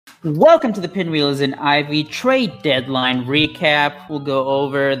Welcome to the Pinwheels and Ivy trade deadline recap. We'll go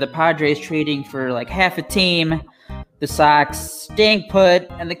over the Padres trading for like half a team, the Sox staying put,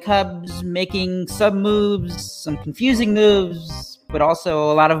 and the Cubs making some moves, some confusing moves, but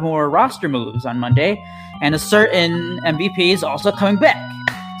also a lot of more roster moves on Monday. And a certain MVP is also coming back.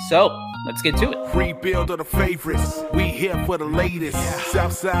 So let's get to it. Rebuild of the favorites. We here for the latest.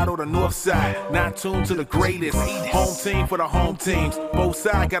 South side or the north side. Not tuned to the greatest. Home team for the home teams. Both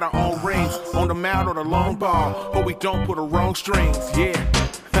sides got our own rings. On the mound or the long ball. But we don't put the wrong strings. Yeah.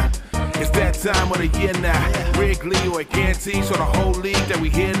 It's that time of the year now. Wrigley or Ganty, so the whole league that we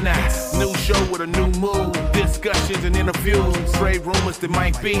hear now. New show with a new mood. Discussions and interviews. Trade rumors that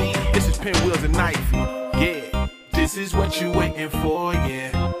might be. This is Pinwheels and Ivy. Yeah. This is what you waiting for,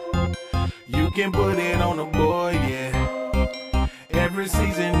 yeah. You can put it on the board, yeah. Every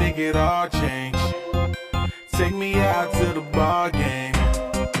season, nigga, it all change. Take me out to the ball game.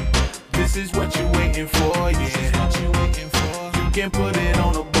 This is what you waiting for, yeah. You can put it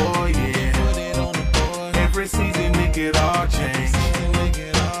on the board, yeah. Every season, nigga, it all change.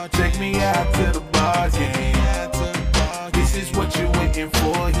 Take me out to the ball game. This is what you waiting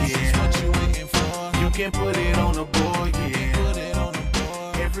for, yeah. You can put it on the board,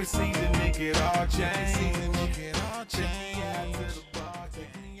 yeah. Every season, nigga, it all change.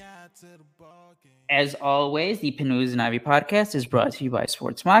 As always, the Pinwheels and Ivy podcast is brought to you by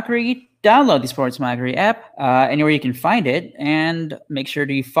Sports Mockery. Download the Sports Mockery app anywhere you can find it, and make sure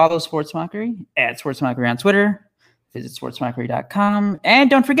to follow Sports Mockery at Sports Mockery on Twitter. Visit sportsmockery.com, and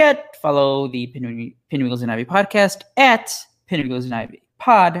don't forget, follow the Pinwheels and Ivy podcast at Pinwheels and Ivy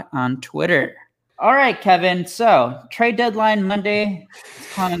pod on Twitter. All right, Kevin. So trade deadline Monday,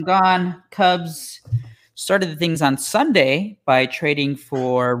 it's come and gone. Cubs started the things on Sunday by trading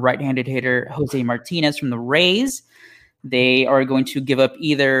for right-handed hitter Jose Martinez from the Rays. They are going to give up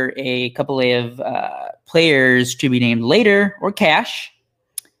either a couple of players to be named later or cash.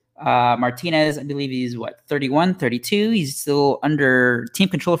 Martinez, I believe he's 31, 32. He's still under team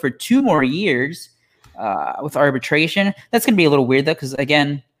control for 2 more years with arbitration. That's going to be a little weird, though, because,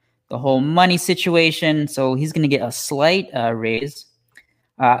 again, the whole money situation. So he's going to get a slight raise.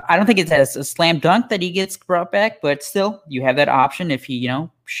 I don't think it's as a slam dunk that he gets brought back, but still, you have that option if he,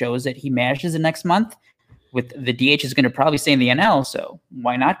 shows that he mashes the next month. With the DH is going to probably stay in the NL, so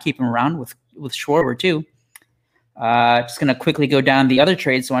why not keep him around with Schwarber too? Just going to quickly go down the other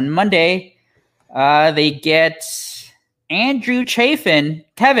trades. So on Monday, they get Andrew Chafin.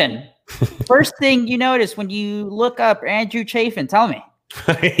 Kevin, first thing you notice when you look up Andrew Chafin, tell me.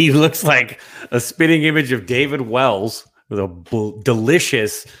 He looks like a spitting image of David Wells with a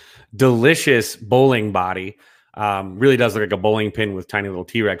delicious bowling body. Really does look like a bowling pin with tiny little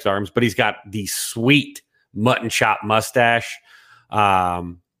T-Rex arms, but he's got the sweet mutton chop mustache.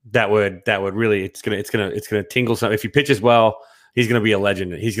 That would really it's gonna tingle some. If he pitches well, he's gonna be a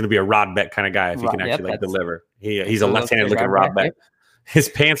legend. He's gonna be a Rod Beck kind of guy if he can actually deliver. He's a left-handed looking Rod Beck. His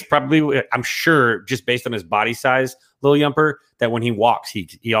pants probably, I'm sure, just based on his body size, Lil Yumper, that when he walks,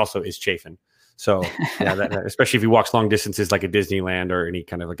 he also is chafing. So yeah, especially if he walks long distances like a Disneyland or any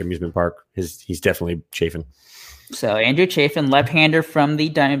kind of like amusement park, he's definitely chafing. So Andrew Chafin, left-hander from the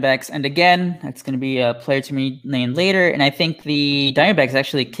Diamondbacks, and again, that's going to be a player to be named later. And I think the Diamondbacks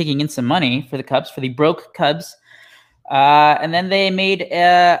actually kicking in some money for the Cubs, for the broke Cubs. And then they made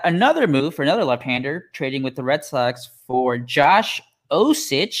another move for another left-hander, trading with the Red Sox for Josh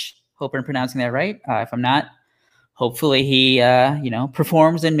Osich. Hope I'm pronouncing that right. If I'm not, hopefully he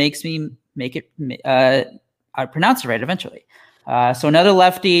performs and makes me I pronounce it right eventually. So another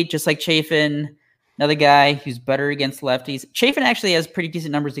lefty, just like Chafin. Another guy who's better against lefties. Chafin actually has pretty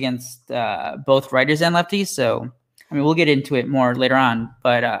decent numbers against both righters and lefties. So, I mean, we'll get into it more later on.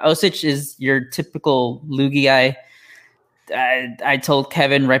 But Osich is your typical loogie guy. I told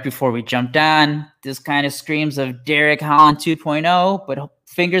Kevin right before we jumped on, this kind of screams of Derek Holland 2.0. But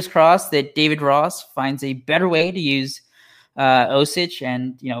fingers crossed that David Ross finds a better way to use Osich,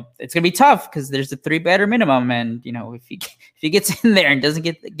 and it's gonna be tough because there's a 3-batter minimum, and if he gets in there and doesn't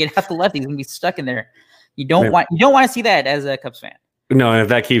get out the left, he's gonna be stuck in there. You don't want to see that as a Cubs fan. No, and if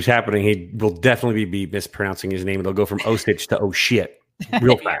that keeps happening, he will definitely be mispronouncing his name. It'll go from Osich to oh shit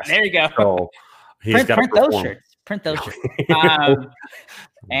real fast. There you go. So print those shirts.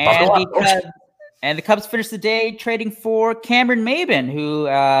 And the Cubs finished the day trading for Cameron Maybin, who,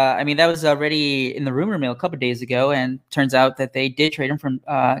 that was already in the rumor mill a couple of days ago, and turns out that they did trade him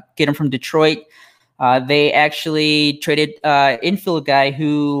get him from Detroit. They actually traded infield guy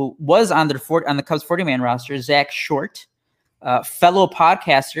who was on the Cubs 40-man roster, Zach Short, fellow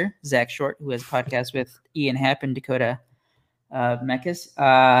podcaster Zach Short, who has a podcast with Ian Happ and Dakota Mekis.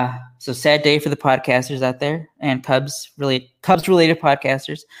 So sad day for the podcasters out there and Cubs related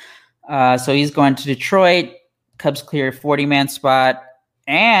podcasters. So he's going to Detroit. Cubs clear 40-man spot.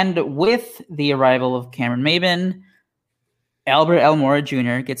 And with the arrival of Cameron Maybin, Albert Almora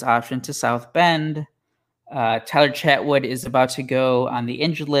Jr. gets optioned to South Bend. Tyler Chatwood is about to go on the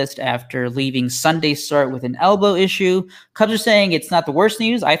injured list after leaving Sunday's start with an elbow issue. Cubs are saying it's not the worst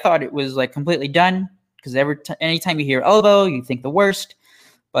news. I thought it was like completely done because anytime you hear elbow, you think the worst.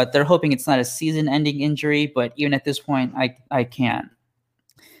 But they're hoping it's not a season-ending injury. But even at this point, I can't.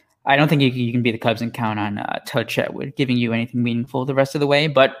 I don't think you can be the Cubs and count on Tyler Chatwood giving you anything meaningful the rest of the way.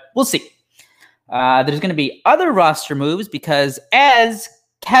 But we'll see. There's going to be other roster moves because as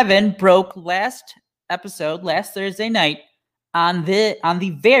Kevin broke last Thursday night on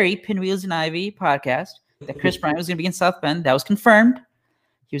the very Pinwheels and Ivy podcast that Chris Bryant was going to be in South Bend. That was confirmed.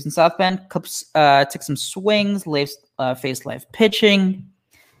 He was in South Bend. Cubs took some swings, faced live pitching.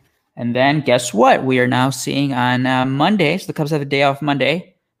 And then guess what? We are now seeing on Monday, so the Cubs have a day off Monday.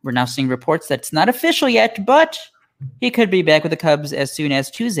 We're now seeing reports that it's not official yet, but he could be back with the Cubs as soon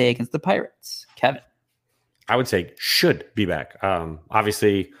as Tuesday against the Pirates. Kevin. I would say should be back.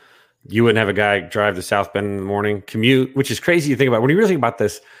 Obviously, you wouldn't have a guy drive to South Bend in the morning, commute, which is crazy to think about. When you really think about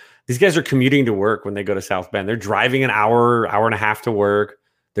this, these guys are commuting to work when they go to South Bend. They're driving an hour and a half to work.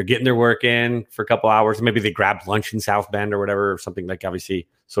 They're getting their work in for a couple hours. Maybe they grab lunch in South Bend or whatever, or something like obviously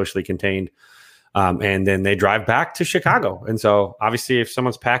socially contained. And then they drive back to Chicago. And so obviously if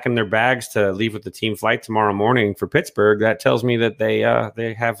someone's packing their bags to leave with the team flight tomorrow morning for Pittsburgh, that tells me that they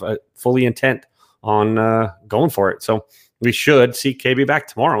have a fully intent on going for it. So we should see KB back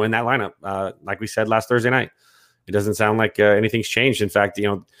tomorrow in that lineup. Like we said last Thursday night, it doesn't sound like anything's changed. In fact, the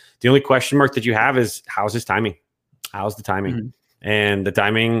only question mark that you have is how's his timing? How's the timing? Mm-hmm. And the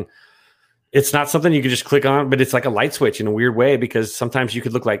timing, it's not something you could just click on, but it's like a light switch in a weird way because sometimes you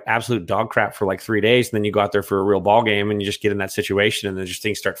could look like absolute dog crap for like 3 days. And then you go out there for a real ball game and you just get in that situation and then just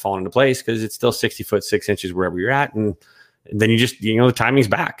things start falling into place because it's still 60 foot, 6 inches wherever you're at. And then you just, the timing's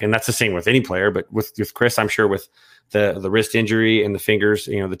back. And that's the same with any player. But with Chris, I'm sure with the wrist injury and the fingers,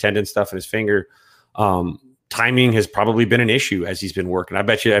 the tendon stuff in his finger, timing has probably been an issue as he's been working. I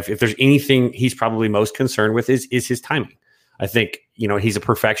bet you if there's anything he's probably most concerned with is his timing. I think, he's a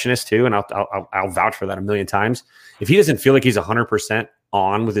perfectionist too, and I'll vouch for that a million times. If he doesn't feel like he's 100%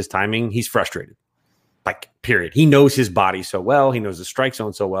 on with his timing, he's frustrated. Like, period. He knows his body so well. He knows the strike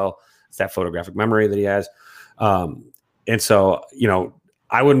zone so well. It's that photographic memory that he has. And so,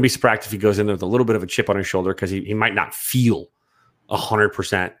 I wouldn't be surprised if he goes in there with a little bit of a chip on his shoulder because he might not feel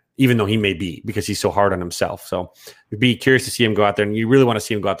 100%, even though he may be, because he's so hard on himself. So you'd be curious to see him go out there, and you really want to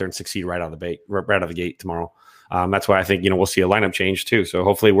see him go out there and succeed right out of the gate tomorrow. That's why I think, we'll see a lineup change too. So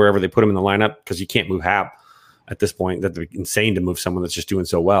hopefully wherever they put him in the lineup, because you can't move Hap at this point, that'd be insane to move someone that's just doing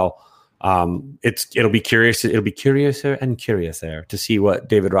so well. It'll be curious. It'll be curiouser to see what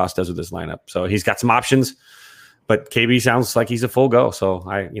David Ross does with this lineup. So he's got some options, but KB sounds like he's a full go. So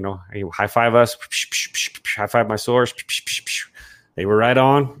I high five us, high five my source. They were right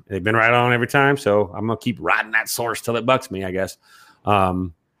on. They've been right on every time. So I'm going to keep riding that source till it bucks me, I guess.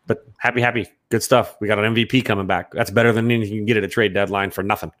 But happy. Good stuff. We got an MVP coming back. That's better than anything you can get at a trade deadline for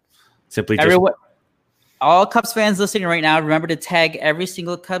nothing. Simply just all Cubs fans listening right now, remember to tag every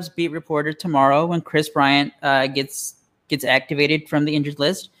single Cubs beat reporter tomorrow when Chris Bryant gets activated from the injured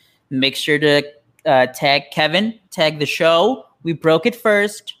list. Make sure to tag Kevin, tag the show. We broke it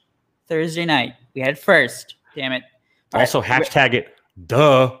first Thursday night. We had it first. Damn it. Also, hashtag it.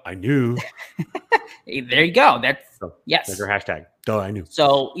 Duh, I knew. There you go. Yes. That's our hashtag. Duh, I knew.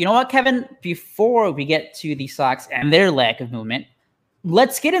 So, you know what, Kevin? Before we get to the Sox and their lack of movement,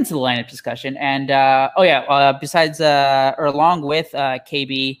 let's get into the lineup discussion. And, besides or along with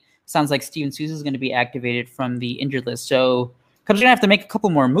KB, sounds like Steven Souza is going to be activated from the injured list. So, Cubs are going to have to make a couple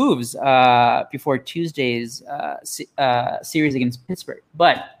more moves before Tuesday's series against Pittsburgh.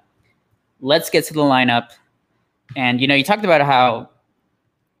 But let's get to the lineup. And, you talked about how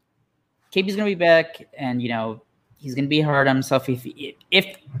KB's going to be back, and, he's going to be hard on himself if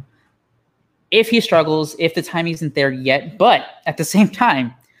he struggles, if the timing isn't there yet. But at the same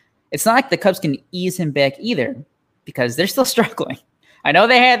time, it's not like the Cubs can ease him back either because they're still struggling. I know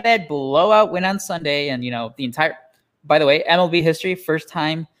they had that blowout win on Sunday, and, by the way, MLB history, first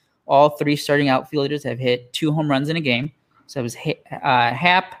time all three starting outfielders have hit 2 home runs in a game. So it was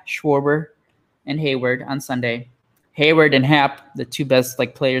Hap, Schwarber, and Hayward on Sunday. Hayward and Hap, the two best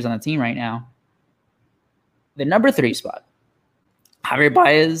players on the team right now. The number 3 spot, Javier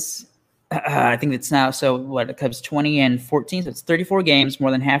Baez. I think it's now the Cubs 20-14, so it's 34 games, more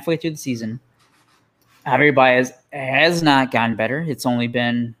than halfway through the season. Javier Baez has not gotten better. It's only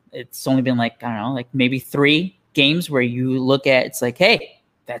been like, I don't know, like maybe 3 games where you look at, it's like, hey,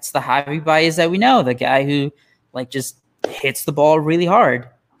 that's the Javier Baez that we know, the guy who like just hits the ball really hard.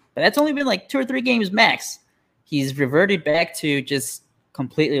 But that's only been like 2 or 3 games max. He's reverted back to just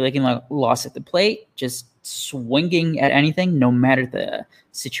completely looking like lost at the plate, just swinging at anything, no matter the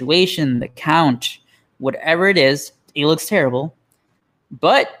situation, the count, whatever it is. He looks terrible.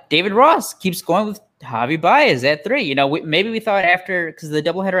 But David Ross keeps going with Javi Baez at 3. You know, maybe we thought after, because the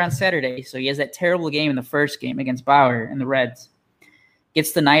doubleheader on Saturday, so he has that terrible game in the first game against Bauer and the Reds.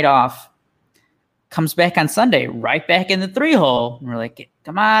 Gets the night off. Comes back on Sunday, right back in the 3-hole. And we're like,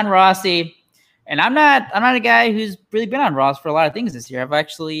 come on, Rossi. And I'm not a guy who's really been on Ross for a lot of things this year. I've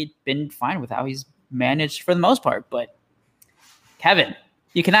actually been fine with how he's managed for the most part. But Kevin,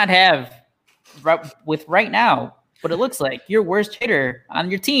 you cannot have with right now what it looks like your worst hitter on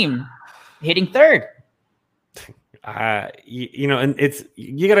your team hitting 3rd. You know, and it's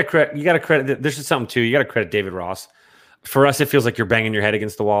you got to credit. There's just something too. You got to credit David Ross. For us, it feels like you're banging your head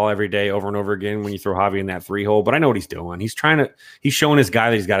against the wall every day, over and over again, when you throw Javi in that 3-hole. But I know what he's doing. He's showing his guy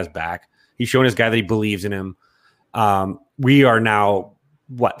that he's got his back. He's showing his guy that he believes in him. We are now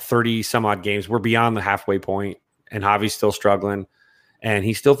 30 some odd games. We're beyond the halfway point, and Javi's still struggling, and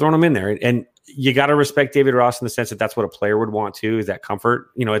he's still throwing them in there. And you got to respect David Ross in the sense that that's what a player would want too, is that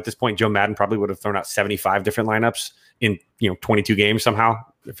comfort. You know, at this point, Joe Madden probably would have thrown out 75 different lineups in 22 games somehow,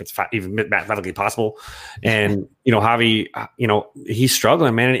 if it's even mathematically possible. And Javi, he's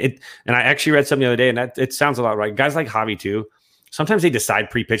struggling, man. And I actually read something the other day, and that it sounds a lot right. Guys like Javi too, sometimes they decide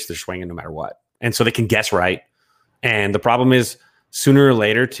pre-pitch they're swinging no matter what, and so they can guess right. And the problem is sooner or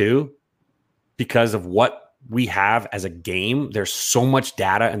later too, because of what we have as a game, there's so much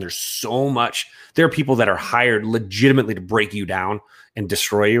data, and there are people that are hired legitimately to break you down and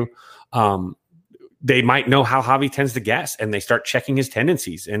destroy you. They might know how Javi tends to guess, and they start checking his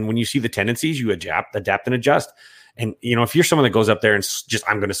tendencies. And when you see the tendencies, you adapt and adjust. And, if you're someone that goes up there and just,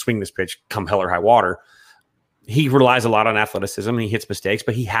 I'm going to swing this pitch come hell or high water, he relies a lot on athleticism and he hits mistakes,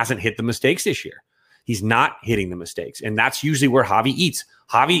 but he hasn't hit the mistakes this year. He's not hitting the mistakes. And that's usually where Javi eats.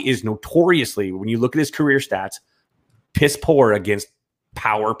 Javi is notoriously, when you look at his career stats, piss poor against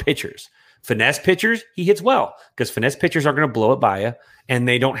power pitchers. Finesse pitchers, he hits well, because finesse pitchers are going to blow it by you, and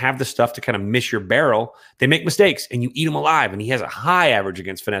they don't have the stuff to kind of miss your barrel. They make mistakes, and you eat them alive. And he has a high average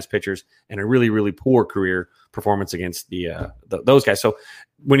against finesse pitchers and a really, really poor career performance against those guys. So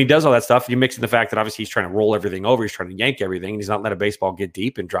when he does all that stuff, you mix in the fact that obviously he's trying to roll everything over, he's trying to yank everything, and he's not let a baseball get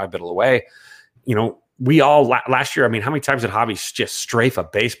deep and drive middle away. We all last year, I mean, how many times did Javi just strafe a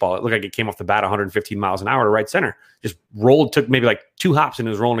baseball? It looked like it came off the bat 115 miles an hour to right center. Just rolled, took maybe like 2 hops, and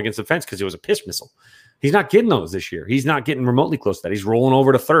it was rolling against the fence because it was a piss missile. He's not getting those this year. He's not getting remotely close to that. He's rolling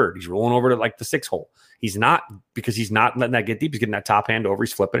over to 3rd. He's rolling over to like the 6-hole. He's not, because he's not letting that get deep. He's getting that top hand over.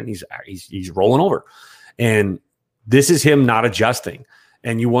 He's flipping it. And he's rolling over. And this is him not adjusting.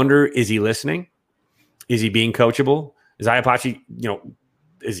 And you wonder, is he listening? Is he being coachable? Is Iapace,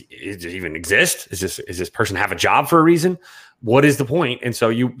 does it even exist? Is this person have a job for a reason? What is the point? And so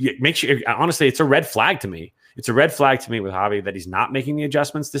you make sure, honestly, it's a red flag to me. It's a red flag to me with Javi that he's not making the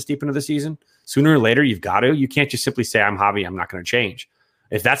adjustments this deep into the season. Sooner or later, you've got to. You can't just simply say, I'm Javi, I'm not going to change.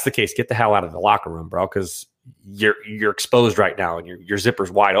 If that's the case, get the hell out of the locker room, bro, because you're exposed right now and your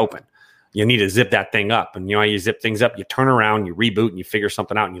zipper's wide open. You need to zip that thing up. And you zip things up, you turn around, you reboot, and you figure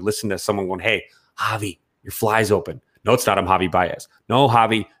something out, and you listen to someone going, hey, Javi, your fly's open. No, it's not. I'm Javi Baez. No,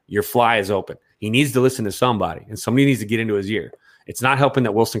 Javi, your fly is open. He needs to listen to somebody, and somebody needs to get into his ear. It's not helping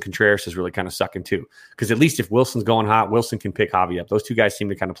that Wilson Contreras is really kind of sucking too, because at least if Wilson's going hot, Wilson can pick Javi up. Those two guys seem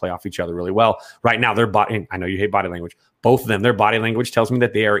to kind of play off each other really well. Right now, their body, I know you hate body language. Both of them, their body language tells me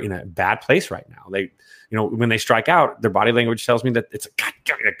that they are in a bad place right now. They, when they strike out, their body language tells me that it's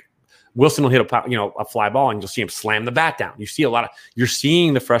Wilson will hit a fly ball, and you'll see him slam the bat down. You're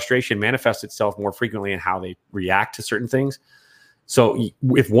seeing the frustration manifest itself more frequently in how they react to certain things. So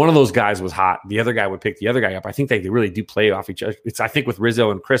if one of those guys was hot, the other guy would pick the other guy up. I think they really do play off each other. I think with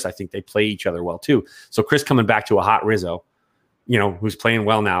Rizzo and Chris, I think they play each other well too. So Chris coming back to a hot Rizzo, who's playing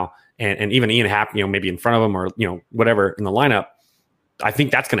well now, and even Ian Happ, maybe in front of him or, whatever in the lineup, I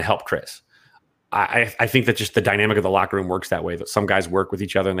think that's going to help Chris. I think that just the dynamic of the locker room works that way, that some guys work with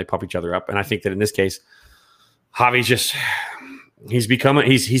each other and they pump each other up. And I think that in this case, Javi's he's become a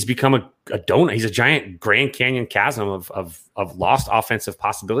donut. He's a giant Grand Canyon chasm of lost offensive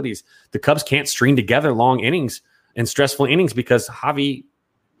possibilities. The Cubs can't string together long innings and stressful innings because Javi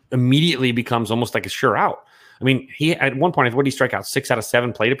immediately becomes almost like a sure out. I mean, he at one point, what did he strike out 6 out of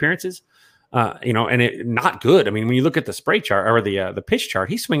 7 plate appearances? And it not good. I mean, when you look at the spray chart or the pitch chart,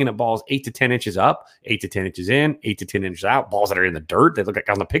 he's swinging at balls 8 to 10 inches up, 8 to 10 inches in, 8 to 10 inches out, balls that are in the dirt. They look like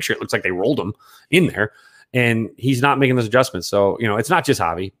on the picture, it looks like they rolled them in there. And he's not making those adjustments. So, it's not just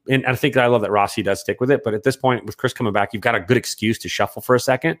Javi. And I think I love that Rossi does stick with it. But at this point, with Chris coming back, you've got a good excuse to shuffle for a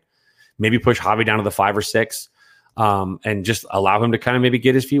second. Maybe push Javi down to the 5 or 6 and just allow him to kind of maybe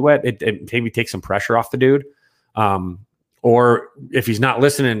get his feet wet. It maybe take some pressure off the dude. Or if he's not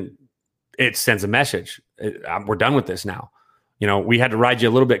listening, it sends a message. We're done with this now. We had to ride you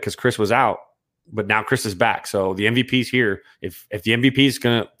a little bit because Chris was out. But now Chris is back, so the MVP's here. If the MVP is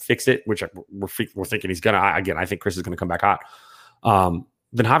going to fix it, which we're thinking he's going to, again, I think Chris is going to come back hot.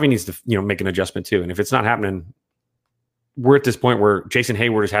 Then Javi needs to make an adjustment too. And if it's not happening, we're at this point where Jason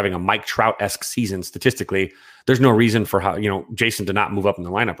Hayward is having a Mike Trout-esque season statistically. There's no reason for Jason to not move up in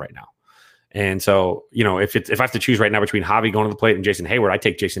the lineup right now. And so if I have to choose right now between Javi going to the plate and Jason Hayward, I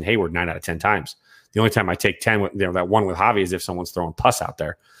take Jason Hayward 9 out of 10 times. The only time I take 10 with that one with Javi is if someone's throwing pus out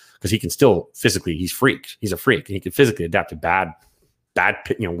there. Because he can still physically, he's a freak. And he can physically adapt to bad,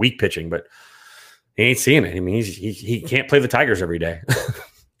 weak pitching, but he ain't seeing it. I mean, he can't play the Tigers every day.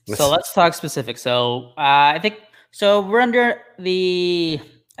 So let's talk specific. So I think we're under I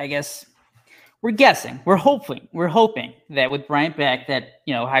guess we're guessing, we're hoping that with Bryant back that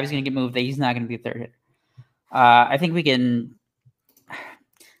Javi's going to get moved, that he's not going to be a third hitter. I think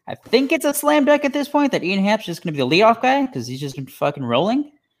it's a slam dunk at this point that Ian Happ's just going to be the leadoff guy because he's just been fucking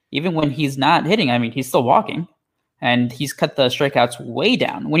rolling. Even when he's not hitting, I mean, he's still walking, and he's cut the strikeouts way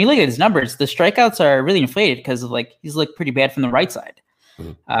down. When you look at his numbers, the strikeouts are really inflated because he's looked pretty bad from the right side.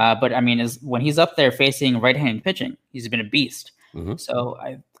 Mm-hmm. But I mean, when he's up there facing right-handed pitching, he's been a beast. Mm-hmm. So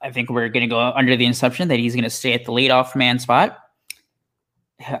I think we're going to go under the assumption that he's going to stay at the leadoff man spot.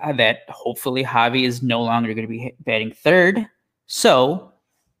 That hopefully Javi is no longer going to be batting third. So,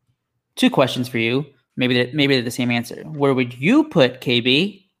 2 questions for you. Maybe they're the same answer. Where would you put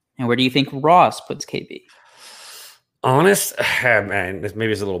KB? And where do you think Ross puts KB? Honest, man,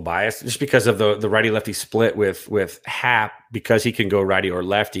 maybe it's a little biased just because of the righty lefty split with Happ, because he can go righty or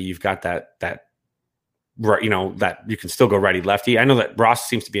lefty. You've got that that you can still go righty lefty. I know that Ross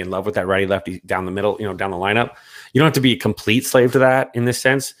seems to be in love with that righty lefty down the middle, down the lineup. You don't have to be a complete slave to that in this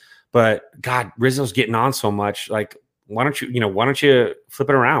sense, but God, Rizzo's getting on so much. Like, why don't you flip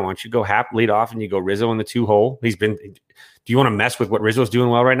it around? Why don't you go Happ lead off and you go Rizzo in the 2-hole? Do you want to mess with what Rizzo's doing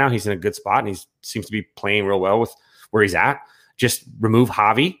well right now? He's in a good spot and he seems to be playing real well with where he's at. Just remove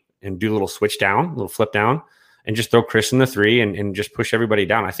Javi and do a little switch down, a little flip down, and just throw Chris in the 3 and just push everybody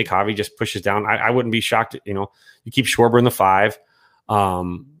down. I think Javi just pushes down. I wouldn't be shocked. You keep Schwarber in the 5.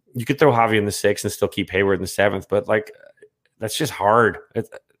 You could throw Javi in the 6 and still keep Hayward in the 7th, but that's just hard.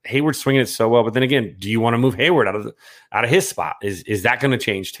 Hayward's swinging it so well, but then again, do you want to move Hayward out of his spot? Is that going to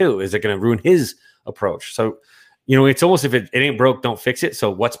change too? Is it going to ruin his approach? So, it's almost if it ain't broke, don't fix it.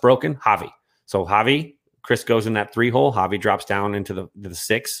 So what's broken? Javi. So Javi, Chris goes in that 3-hole. Javi drops down into the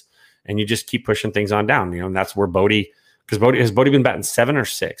 6, and you just keep pushing things on down. And that's where has Bodie been batting 7 or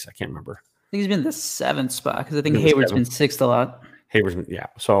 6? I can't remember. I think he's been the 7th spot because I think Hayward's been 6th a lot. Hayward's been, yeah.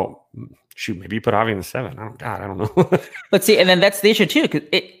 So shoot, maybe you put Javi in the 7. I don't know. Let's see, and then that's the issue too.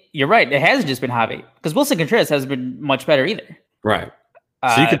 Because you're right, it hasn't just been Javi because Wilson Contreras hasn't been much better either. Right.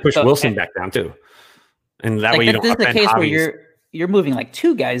 So you could push Wilson back down too. And that way you don't. This is the case where you're moving like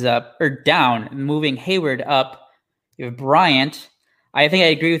 2 guys up or down, moving Hayward up. You have Bryant. I think I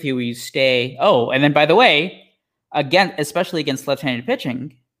agree with you. We stay. Oh, and then by the way, again, especially against left-handed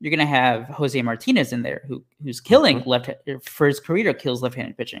pitching, you're going to have Jose Martinez in there who's killing for his career, kills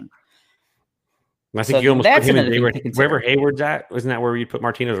left-handed pitching. I think you almost put him in Hayward. Wherever Hayward's at, isn't that where you put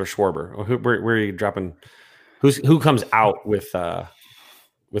Martinez or Schwarber? Or where are you dropping? Who comes out with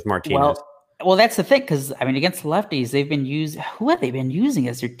Martinez? Well, that's the thing, because I mean, against lefties, who have they been using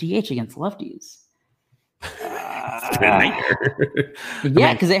as their DH against lefties?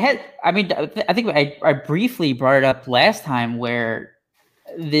 Yeah, because I think I briefly brought it up last time where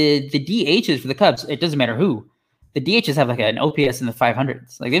the DHs for the Cubs, it doesn't matter who, the DHs have like an OPS in the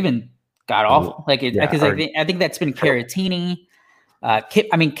 500s. Like they've been god awful. I think that's been Caratini.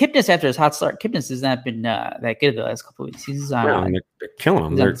 Kipnis after his hot start, Kipnis has not been that good the last couple of weeks. He's they're killing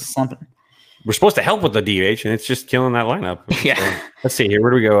him. They're slumping. We're supposed to help with the DH, and it's just killing that lineup. Yeah. So, let's see here. Where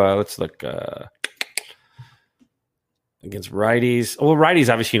do we go? Let's look against righties. Well,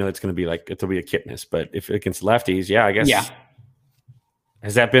 righties, obviously, it's going to be it'll be a Kipnis, but if against lefties, yeah, I guess. Yeah.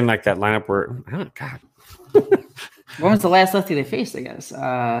 Has that been like that lineup where? Oh God. When was the last lefty they faced? I guess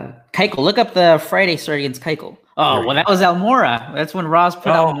Keuchel. Look up the Friday start against Keuchel. Oh, well, that was Almora. That's when Ross put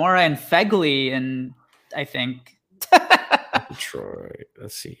Almora and Fegley, and I think. Detroit.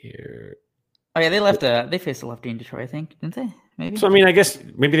 Let's see here. Oh yeah, they faced a lefty in Detroit, I think, didn't they? Maybe. So I mean, I guess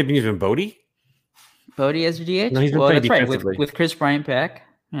maybe they've been using Bodie. Bodie as your DH. No, he's been Well, playing that's right. defensively. With Chris Bryant back,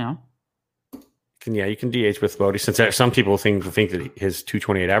 You can DH with Bodie, since some people think that his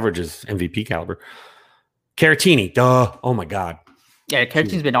 228 average is MVP caliber. Caratini, duh. Oh my God. Yeah,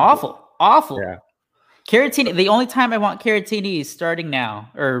 Caratini's been awful. Yeah. Caratini. The only time I want Caratini starting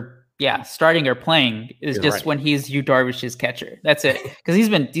now, starting or playing is You're just right. when he's Yu Darvish's catcher. That's it. Because he's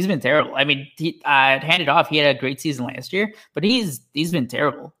been terrible. I mean, he handed off. He had a great season last year, but he's been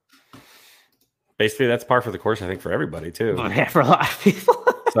terrible. Basically, that's par for the course, I think, for everybody too. Yeah, for a lot of people.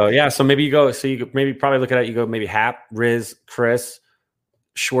 So maybe you go. So you maybe probably look at it. You go maybe Hap, Riz, Chris,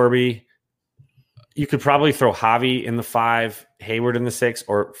 Schwarby. You could probably throw Javi in the 5, Hayward in the 6,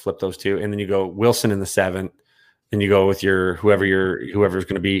 or flip those two, and then you go Wilson in the 7. Then you go with your whoever's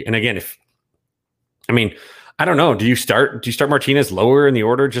going to be. And again, I don't know. Do you start Martinez lower in the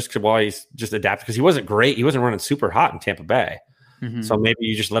order just while he's just adapted? Because he wasn't great. He wasn't running super hot in Tampa Bay. Mm-hmm. So maybe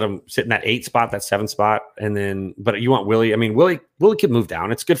you just let him sit in that 8 spot, that 7 spot, and then. But you want Willie. I mean, Willie could move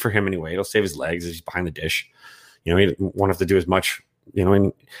down. It's good for him anyway. It'll save his legs as he's behind the dish. He won't have to do as much.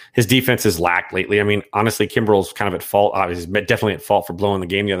 And his defense has lacked lately. I mean, honestly, Kimbrel's kind of at fault. He's definitely at fault for blowing the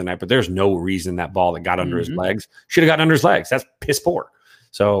game the other night. But there's no reason that ball that got under his legs should have gotten under his legs. That's piss poor.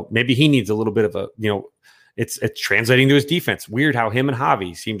 So maybe he needs a little bit of a. It's translating to his defense. Weird how him and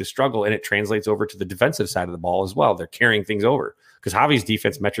Javi seem to struggle, and it translates over to the defensive side of the ball as well. They're carrying things over because Javi's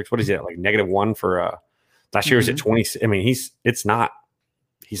defense metrics. What is it like? -1 for last year? Was at 20? I mean, he's not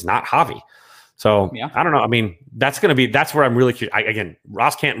Javi. So yeah. I don't know. I mean, that's where I'm really curious. Again,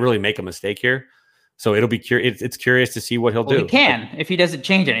 Ross can't really make a mistake here. So it'll be curious. It's curious to see what he'll do. He can if he doesn't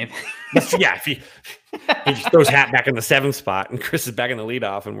change anything. Yeah, if he just throws Hat back in the 7th spot and Chris is back in the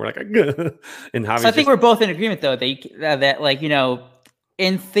leadoff, and we're like, and Javi's so I think we're both in agreement though that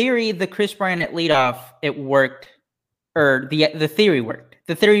in theory the Chris Bryant at leadoff it worked, or the theory worked.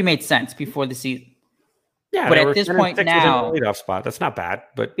 The theory made sense before the season. Yeah, but at this point now, leadoff spot, that's not bad.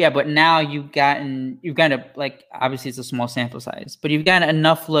 But yeah, but now you've gotten obviously it's a small sample size, but you've gotten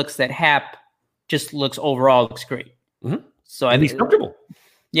enough looks that Hap just looks great. Mm-hmm. So I think he's comfortable.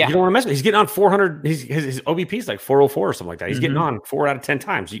 Yeah, you don't want to mess with. He's getting on 400. His OBP is like 404 or something like that. He's getting on 4 out of 10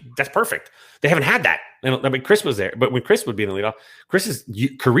 times. That's perfect. They haven't had that. And I mean, Chris was there, but when Chris would be in the leadoff, Chris's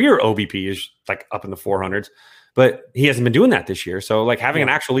career OBP is like up in the 400s. But he hasn't been doing that this year. So like having an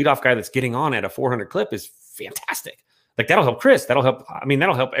actual leadoff guy that's getting on at a 400 clip is fantastic. Like that'll help Chris. That'll help. I mean,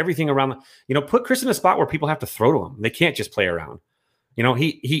 that'll help everything around. Put Chris in a spot where people have to throw to him. They can't just play around.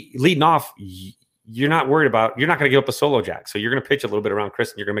 He leading off. You're not worried about. You're not going to give up a solo jack. So you're going to pitch a little bit around Chris,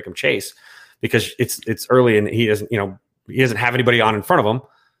 and you're going to make him chase because it's early and he doesn't. He doesn't have anybody on in front of him,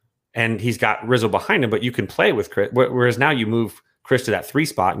 and he's got Rizzo behind him. But you can play with Chris. Whereas now you move Chris to that 3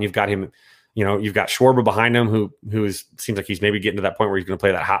 spot, and you've got him. You've got Schwarber behind him, who seems like he's maybe getting to that point where he's going to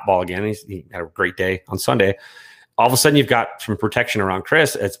play that hot ball again. He had a great day on Sunday. All of a sudden, you've got some protection around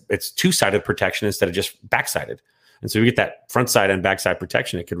Chris. It's 2-sided protection instead of just back-sided. And so you get that front side and backside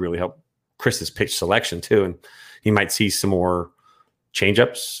protection. It could really help Chris's pitch selection too. And he might see some more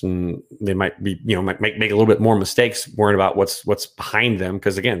changeups, and they might be might make a little bit more mistakes, worrying about what's behind them.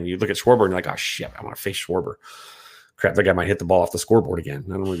 Because again, you look at Schwarber and you're like, oh shit, I want to face Schwarber. Crap, that guy might hit the ball off the scoreboard again.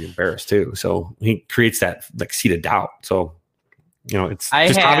 I don't want to be embarrassed too. So he creates that like seed of doubt. So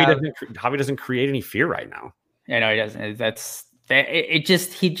Javi doesn't create any fear right now. Yeah, no, he doesn't.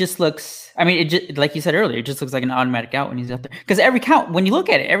 He just looks. I mean, it just like you said earlier, it just looks like an automatic out when he's out there. Because every count, when you look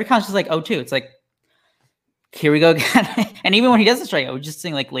at it, every count's just like 0-2. It's like, here we go again. And even when he doesn't strike out, we're just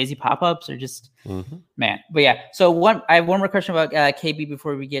seeing like lazy pop-ups or just man. But yeah, so I have one more question about KB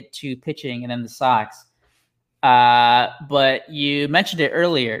before we get to pitching and then the Sox. But you mentioned it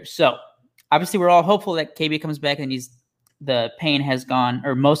earlier. So obviously we're all hopeful that KB comes back and the pain has gone,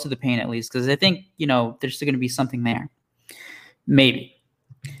 or most of the pain at least, because I think, there's still going to be something there. Maybe.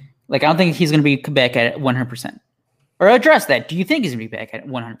 Like, I don't think he's going to be back at 100%. Or address that. Do you think he's going to be back at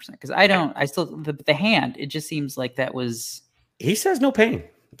 100%? Because the hand, it just seems like that was. He says no pain.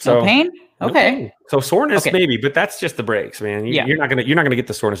 So, no pain? Okay. No pain. So soreness maybe, but that's just the breaks, man. You're not gonna get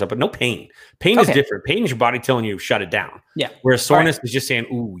the soreness up, but no pain. Pain is different. Pain is your body telling you shut it down. Yeah. Whereas soreness is just saying,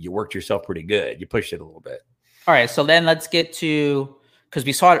 ooh, you worked yourself pretty good. You pushed it a little bit. All right. So then let's get to, because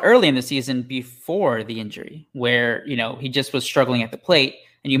we saw it early in the season before the injury, where he just was struggling at the plate,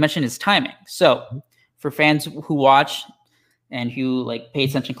 and you mentioned his timing. So for fans who watch and who pay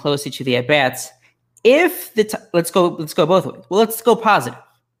attention closely to the at bats, if let's go both ways. Well, let's go positive.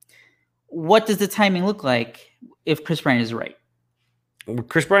 What does the timing look like if Chris Bryant is right?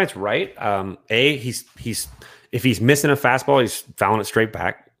 Chris Bryant's right. He's if he's missing a fastball, he's fouling it straight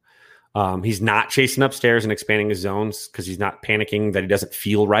back. He's not chasing upstairs and expanding his zones because he's not panicking that he doesn't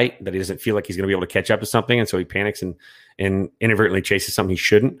feel right, that he doesn't feel like he's going to be able to catch up to something. And so he panics and inadvertently chases something he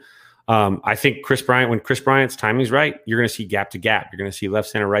shouldn't. I think when Chris Bryant's timing's right, you're going to see gap to gap. You're going to see left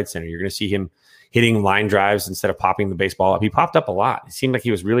center, right center. You're going to see him hitting line drives instead of popping the baseball up. He popped up a lot. It seemed like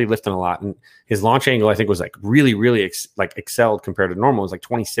he was really lifting a lot. And his launch angle, I think, was like really, really excelled compared to normal. It was like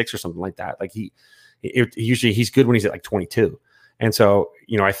 26 or something like that. Like usually he's good when he's at like 22. And so,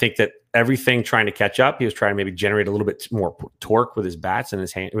 I think that everything trying to catch up, he was trying to maybe generate a little bit more torque with his bats and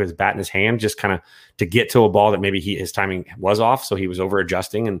his hand, with his bat in his hand, just kind of to get to a ball that maybe his timing was off. So he was over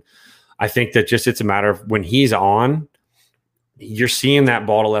adjusting. And I think that just it's a matter of when he's on, you're seeing that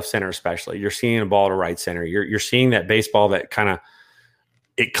ball to left center, especially. You're seeing a ball to right center. You're seeing that baseball that kind of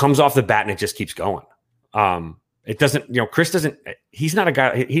it comes off the bat and it just keeps going. It doesn't, Chris doesn't, he's not a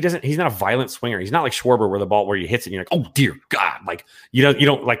guy, he's not a violent swinger. He's not like Schwarber where you hits it and you're like, oh dear God. Like you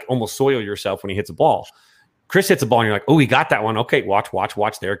don't like almost soil yourself when he hits a ball. Chris hits a ball and you're like, oh, he got that one. Okay, watch.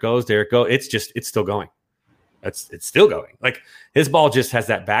 There it goes. It's still going. It's still going. Like his ball just has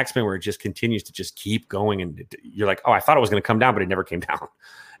that backspin where it just continues to just keep going. And you're like, oh, I thought it was going to come down, but it never came down.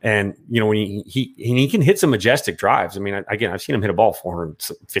 And, when he can hit some majestic drives. I mean, again, I've seen him hit a ball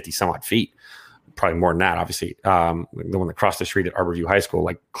 450 some odd feet. Probably more than that, obviously. The one that crossed the street at Arborview High School,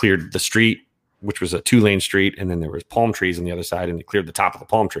 like cleared the street, which was a 2-lane street, and then there was palm trees on the other side, and it cleared the top of the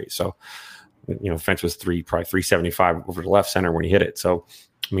palm trees. So, the fence was probably 375 over the left center when he hit it. So,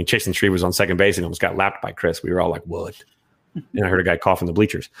 I mean, Chasen Tree was on second base and almost got lapped by Chris. We were all like, what? And I heard a guy cough in the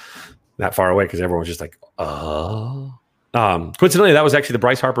bleachers that far away because everyone was just like, oh. Coincidentally, that was actually the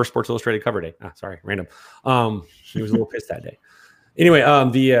Bryce Harper Sports Illustrated cover day. Sorry, random. He was a little pissed that day. Anyway,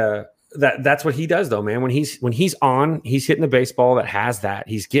 that's what he does though, man. When he's on, he's hitting the baseball that has that.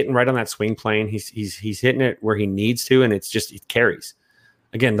 He's getting right on that swing plane. He's hitting it where he needs to, and it carries.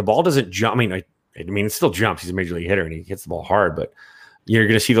 Again, the ball doesn't jump. I mean, it still jumps. He's a major league hitter and he hits the ball hard, but you're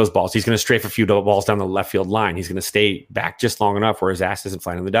going to see those balls. He's going to strafe a few balls down the left field line. He's going to stay back just long enough where his ass isn't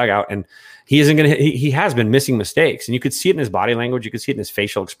flying in the dugout, and he isn't going to. He has been missing mistakes, and you could see it in his body language. You could see it in his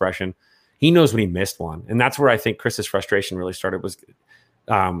facial expression. He knows when he missed one, and that's where I think Chris's frustration really started. Was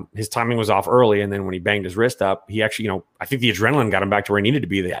his timing was off early, and then when he banged his wrist up, he actually, I think the adrenaline got him back to where he needed to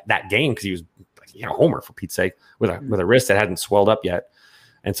be that game because he was, homer for Pete's sake with a wrist that hadn't swelled up yet,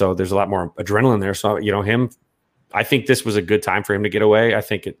 and so there's a lot more adrenaline there. So I think this was a good time for him to get away. I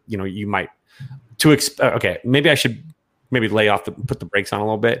think you might okay, maybe I should lay off put the brakes on a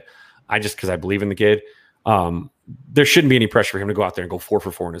little bit. Because I believe in the kid. There shouldn't be any pressure for him to go out there and go 4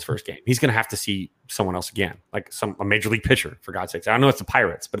 for 4 in his first game. He's going to have to see someone else again, like a major league pitcher, for God's sakes. I know it's the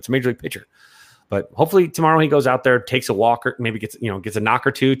Pirates, but it's a major league pitcher. But hopefully tomorrow he goes out there, takes a walk, or maybe gets a knock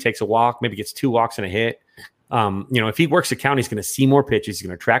or two, takes a walk, maybe gets 2 walks and a hit. If he works the count, he's going to see more pitches, he's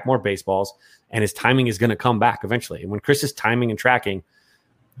going to track more baseballs, and his timing is going to come back eventually. And when Chris is timing and tracking,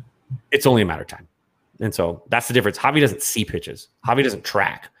 it's only a matter of time. And so that's the difference. Javi doesn't see pitches. Javi doesn't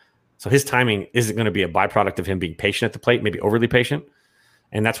track. So his timing isn't going to be a byproduct of him being patient at the plate, maybe overly patient.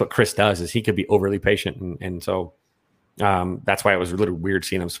 And that's what Chris does, is he could be overly patient. And so that's why it was a little weird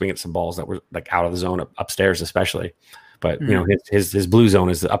seeing him swing at some balls that were like out of the zone upstairs, especially. But, his blue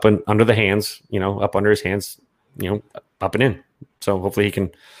zone is up and under the hands, up under his hands, up and in. So hopefully he can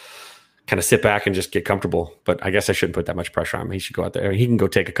kind of sit back and just get comfortable. But I guess I shouldn't put that much pressure on him. He should go out there. He can go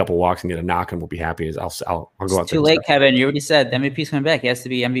take a couple walks and get a knock, and we'll be happy. I'll go out there. Too late, Kevin. You already said the MVP's coming back. He has to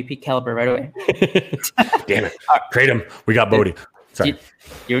be MVP caliber right away. Damn it! Trade him. We got Bodie. Sorry.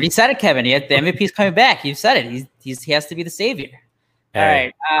 You already said it, Kevin. The MVP's coming back. You said it. He has to be the savior. All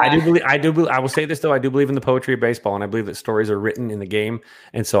right. I do believe. I will say this though. I do believe in the poetry of baseball, and I believe that stories are written in the game.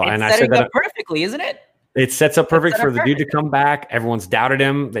 And so, I said that perfectly, isn't it? It sets up perfect for the dude to come back. Everyone's doubted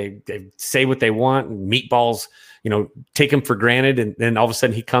him. They say what they want. Meatballs, take him for granted. And then all of a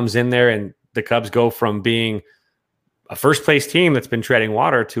sudden he comes in there, and the Cubs go from being a first place team that's been treading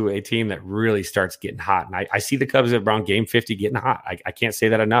water to a team that really starts getting hot. And I see the Cubs around game 50 getting hot. I can't say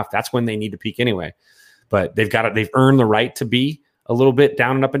that enough. That's when they need to peak anyway. But they've earned the right to be a little bit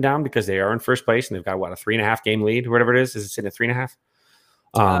down and up and down because they are in first place, and they've got a 3.5 game lead or whatever it is. Is it sitting at 3.5?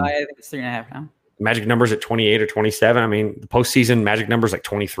 I think it's 3.5 now. Magic numbers at 28 or 27. I mean, the postseason magic numbers like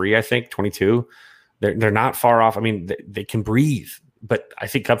 23, I think 22. They're not far off. I mean, they can breathe, but I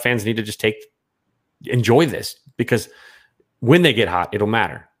think Cub fans need to just enjoy this, because when they get hot, it'll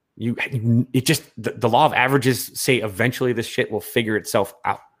matter. The law of averages say eventually this shit will figure itself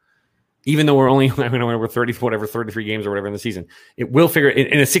out. Even though we're 33 games or whatever in the season, it will figure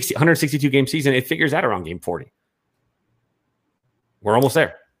in a 162 game season. It figures out around game 40. We're almost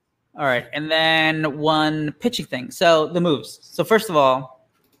there. All right. And then one pitching thing. So the moves. So first of all,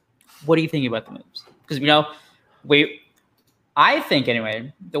 what do you think about the moves? Because I think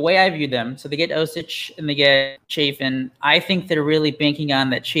anyway, the way I view them, so they get Osich and they get Chafin. I think they're really banking on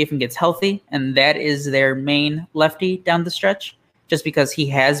that Chafin gets healthy, and that is their main lefty down the stretch, just because he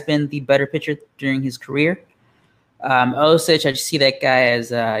has been the better pitcher during his career. Osich, I just see that guy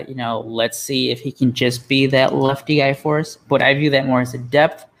as, let's see if he can just be that lefty guy for us. But I view that more as a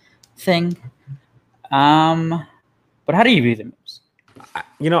depth thing. But how do you view the moves?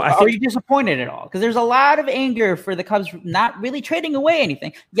 Are you disappointed at all? Because there's a lot of anger for the Cubs not really trading away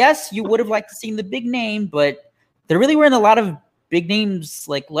anything. Yes, you would have liked to see the big name, but there really weren't a lot of big names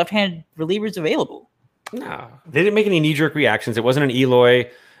like left-handed relievers available. No, they didn't make any knee-jerk reactions. It wasn't an Eloy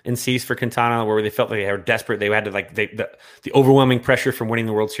and Cease for Quintana where they felt like they were desperate. They had to the overwhelming pressure from winning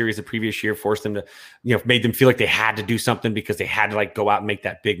the World Series the previous year forced them to, made them feel like they had to do something because they had to go out and make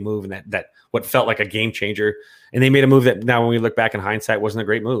that big move, and that what felt like a game changer. And they made a move that now when we look back in hindsight wasn't a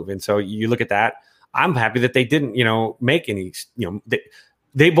great move. And so you look at that, I'm happy that they didn't, make any,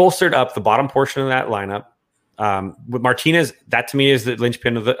 they bolstered up the bottom portion of that lineup. With Martinez, that to me is the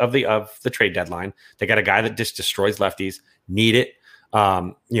linchpin of the trade deadline. They got a guy that just destroys lefties, need it.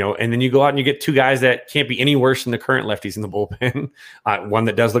 And then you go out and you get two guys that can't be any worse than the current lefties in the bullpen. One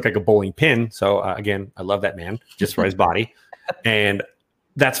that does look like a bowling pin. So again, I love that man just for his body, and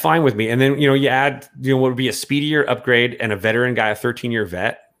that's fine with me. And then, you add, what would be a speedier upgrade and a veteran guy, a 13-year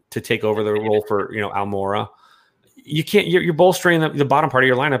vet to take over the role for, Almora. You can't, you're bolstering the bottom part of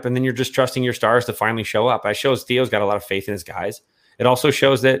your lineup, and then you're just trusting your stars to finally show up. It shows Theo's got a lot of faith in his guys. It also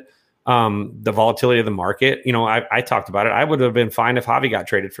shows that the volatility of the market, I talked about it. I would have been fine if Javi got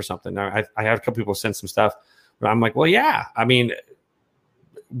traded for something. I had a couple people send some stuff, but I'm like, well, yeah, I mean,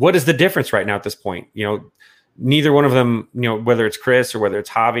 what is the difference right now at this point? Neither one of them, whether it's Chris or whether it's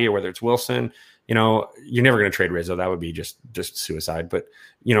Javi or whether it's Wilson, you're never going to trade Rizzo. That would be just suicide. But,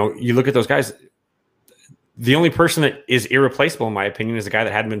 you look at those guys, the only person that is irreplaceable, in my opinion, is the guy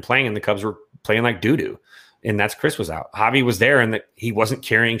that hadn't been playing and the Cubs were playing like doo-doo. And that's Chris was out. Javi was there and he wasn't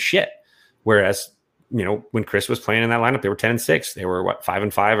carrying shit. Whereas, when Chris was playing in that lineup, they were 10-6. They were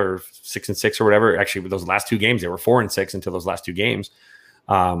 5-5 or 6-6 or whatever. Actually, with those last two games, they were 4-6 until those last two games.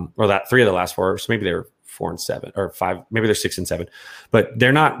 Or that 3 of the last 4. So maybe they were 4-7 or 5. Maybe they're 6-7. But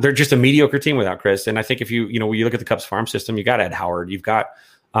they're just a mediocre team without Chris. And I think if when you look at the Cubs farm system, you got Ed Howard, you've got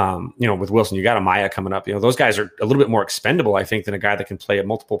with Wilson, you got Amaya coming up. Those guys are a little bit more expendable, I think, than a guy that can play at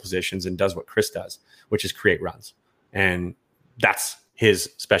multiple positions and does what Chris does, which is create runs. And that's his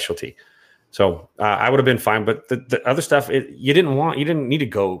specialty. So I would have been fine. But the other stuff, you didn't need to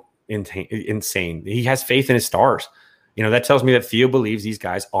go insane. He has faith in his stars. That tells me that Theo believes these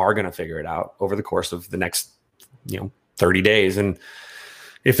guys are going to figure it out over the course of the next, 30 days. And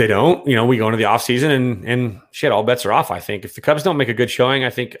if they don't, we go into the offseason and shit, all bets are off. I think if the Cubs don't make a good showing, I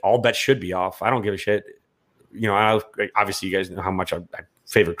think all bets should be off. I don't give a shit. Obviously you guys know how much I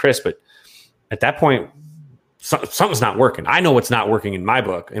favor Chris, but at that point, something's not working. I know what's not working in my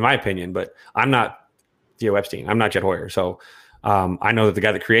book, in my opinion, but I'm not Theo Epstein. I'm not Jed Hoyer. So I know that the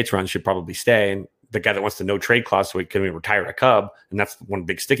guy that creates runs should probably stay. And the guy that wants the no trade clause so he can retire a Cub, and that's one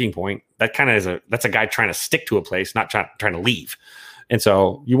big sticking point. That kind of that's a guy trying to stick to a place, not trying to leave. And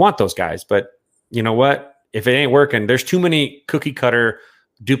so you want those guys, but you know what? If it ain't working, there's too many cookie cutter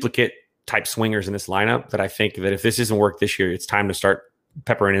duplicate type swingers in this lineup that I think that if this doesn't work this year, it's time to start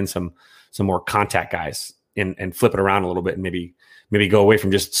peppering in some more contact guys and flip it around a little bit and maybe go away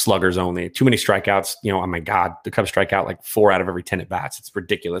from just sluggers only. Too many strikeouts. Oh my God, the Cubs strike out like 4 out of every 10 at bats. It's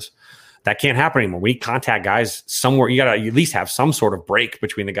ridiculous. That can't happen anymore. We need contact guys somewhere. You got to at least have some sort of break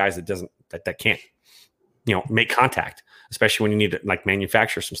between the guys that can't, make contact, especially when you need to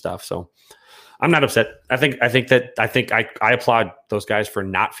manufacture some stuff. So I'm not upset. I think I applaud those guys for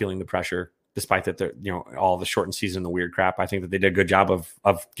not feeling the pressure, despite that they're, all the shortened season, the weird crap. I think that they did a good job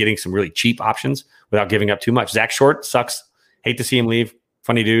of getting some really cheap options without giving up too much. Zach Short sucks. Hate to see him leave.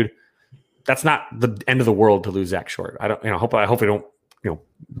 Funny dude. That's not the end of the world to lose Zach Short. I hope I don't,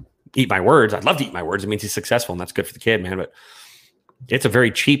 eat my words. I'd love to eat my words. It means he's successful and that's good for the kid, man. But it's a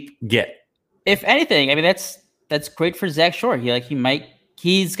very cheap get. If anything, I mean, that's great for Zach Short.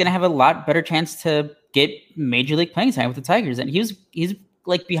 He's going to have a lot better chance to get major league playing time with the Tigers. And he's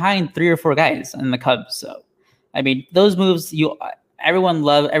behind 3 or 4 guys in the Cubs. So, I mean, those moves,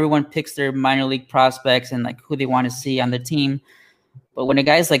 everyone picks their minor league prospects and who they want to see on the team. But when a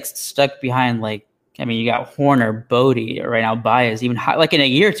guy's stuck behind, you got Horner, Bodie, right now Baez, even in a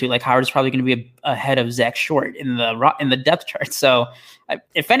year or two, Howard's probably going to be ahead of Zach Short in the depth chart. So,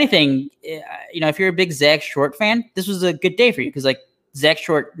 if anything, if you're a big Zach Short fan, this was a good day for you because Zach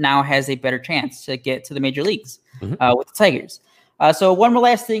Short now has a better chance to get to the major leagues with the Tigers. So one more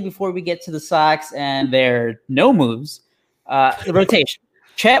last thing before we get to the Sox and their no moves. The rotation.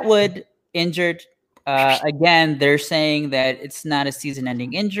 Chatwood injured. Again, they're saying that it's not a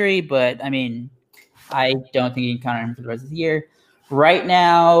season-ending injury, but I mean, I don't think you can count on him for the rest of the year. Right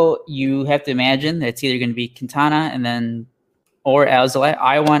now, you have to imagine that it's either going to be Quintana or Alzolay.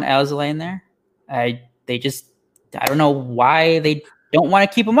 I want Alzolay in there. I don't know why they don't want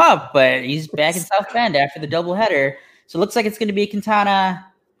to keep him up, but he's back in South Bend after the doubleheader. So it looks like it's going to be Quintana.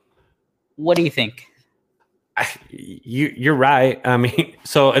 What do you think? You're right. I mean,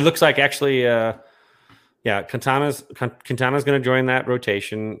 so it looks like actually, Quintana's going to join that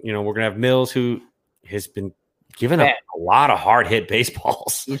rotation. We're going to have Mills, who has been given up a lot of hard hit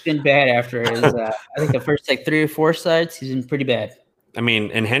baseballs. He's been bad after his, I think the first 3 or 4 starts, he's been pretty bad. I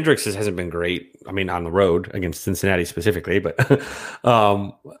mean, and Hendricks hasn't been great. I mean, on the road against Cincinnati specifically, but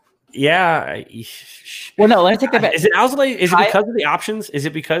yeah. Well, no, let me take that back. Is it Alzolay? Is it because of the options? Is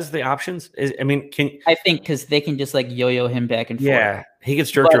it because of the options? I think because they can just yo-yo him back and forth. Yeah, he gets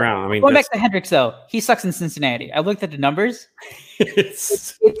jerked around. I mean, going back to Hendricks, though, he sucks in Cincinnati. I looked at the numbers.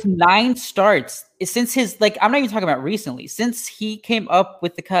 It's 9 starts since his I'm not even talking about recently. Since he came up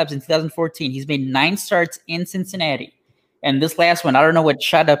with the Cubs in 2014, he's made 9 starts in Cincinnati. And this last one, I don't know what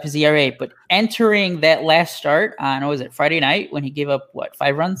shot up his ERA, but entering that last start on, Friday night when he gave up,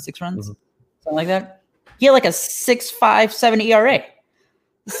 5 runs, 6 runs, something like that? He had a 6.57 ERA.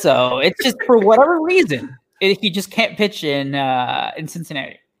 So it's just for whatever reason, he just can't pitch in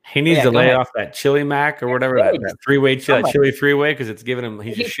Cincinnati. He needs to lay off that chili mac or whatever, that three-way chili three-way, because it's giving him,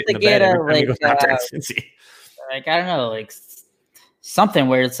 he's just shitting the bed every time he goes out there in Cincy. I don't know, something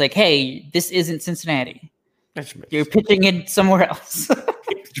where it's hey, this isn't Cincinnati. You're pitching it somewhere else.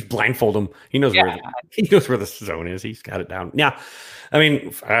 Just blindfold him. He knows where the zone is. He's got it down. Yeah. I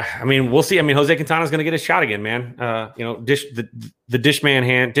mean, we'll see. I mean, Jose Quintana is going to get a shot again, man. The dishpan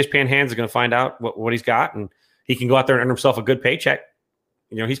hands are going to find out what he's got, and he can go out there and earn himself a good paycheck.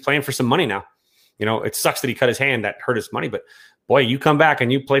 He's playing for some money now. It sucks that he cut his hand. That hurt his money, but boy, you come back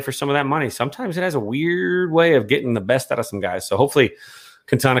and you play for some of that money. Sometimes it has a weird way of getting the best out of some guys. So hopefully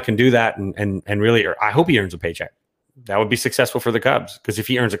Quintana can do that and really, I hope he earns a paycheck. That would be successful for the Cubs, because if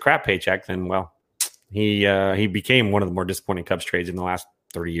he earns a crap paycheck, then he became one of the more disappointing Cubs trades in the last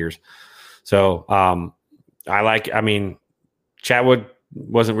 30 years. So Chatwood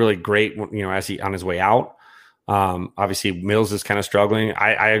wasn't really great, as he on his way out. Obviously Mills is kind of struggling.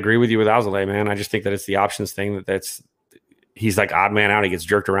 I agree with you with Alzolay, man. I just think that it's the options thing he's odd man out. He gets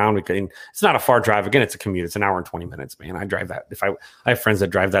jerked around. It's not a far drive. Again, it's a commute. It's an hour and 20 minutes, man. I drive that. I have friends that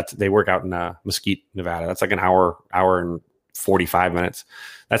drive that. They work out in Mesquite, Nevada. That's an hour and 45 minutes.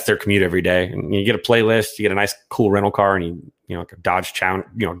 That's their commute every day. And you get a playlist, you get a nice cool rental car, and a Dodge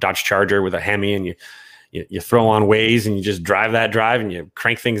Charger with a Hemi, and you throw on Waze and you just drive that drive and you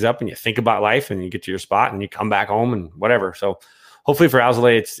crank things up and you think about life and you get to your spot and you come back home and whatever. So hopefully for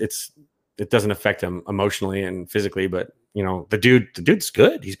Alzolay, it doesn't affect him emotionally and physically, but the dude's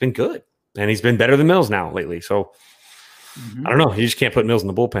good. He's been good, and he's been better than Mills now lately. So I don't know. You just can't put Mills in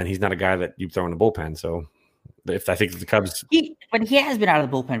the bullpen. He's not a guy that you throw in the bullpen. So I think the Cubs, but he has been out of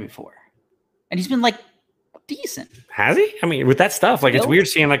the bullpen before, and he's been decent. Has he? I mean, with that stuff, it's weird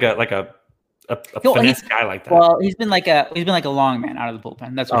seeing a finesse guy like that. Well, he's been like a long man out of the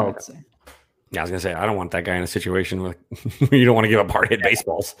bullpen. That's what I would say. Yeah, I was gonna say I don't want that guy in a situation where you don't want to give up hard hit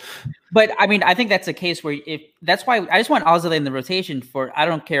baseballs. But I mean, I think that's a case where that's why I just want Alzolay in the rotation for. I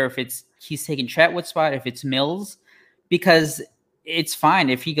don't care if he's taking Chatwood's spot, if it's Mills, because it's fine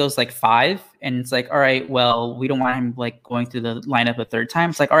if he goes 5 and it's all right, well, we don't want him going through the lineup a third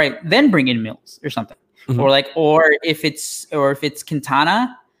time. It's all right, then bring in Mills or something, or if it's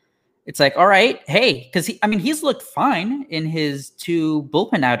Quintana. It's all right, hey, because he's looked fine in his 2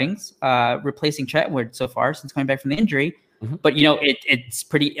 bullpen outings, replacing Chatwood so far since coming back from the injury. Mm-hmm. But it's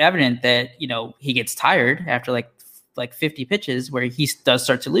pretty evident that he gets tired after like 50 pitches where he does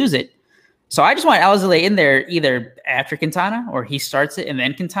start to lose it. So I just want Alzolay in there either after Quintana, or he starts it and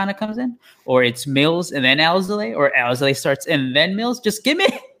then Quintana comes in, or it's Mills and then Alzolay, or Alzolay starts and then Mills. Just give me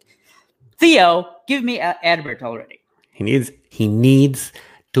Theo, give me Adbert already. He needs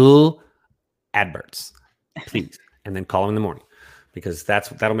 2 Adberts, please, and then call him in the morning, because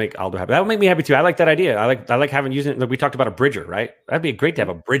that'll make Aldo happy. That'll make me happy too. I like that idea. I like having using it. We talked about a bridger, right? That'd be great to have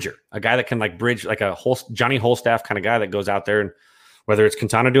a bridger, a guy that can bridge, a whole Johnny Holstaff kind of guy that goes out there, and whether it's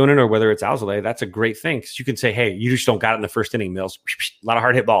Quintana doing it or whether it's Alzolay, that's a great thing, because you can say, hey, you just don't got it in the first inning, Mills. A lot of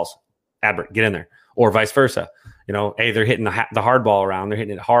hard hit balls, Adbert, get in there, or vice versa. Hey, they're hitting the hard ball around, they're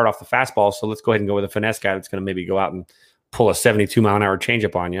hitting it hard off the fastball, so let's go ahead and go with a finesse guy that's going to maybe go out and pull a 72 mile an hour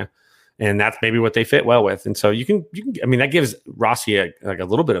changeup on you And that's maybe what they fit well with. And so you can, I mean, that gives Rossi a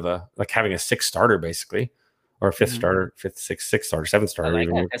little bit of like having a sixth starter basically, or a fifth starter, sixth starter, seventh starter.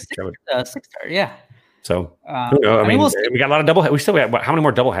 Sixth starter. Yeah. So I mean, we got a lot of double. We still got how many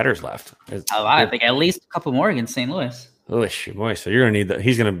more double headers left? A lot. I think at least a couple more against St. Louis. Oh, boy. So you're gonna need that.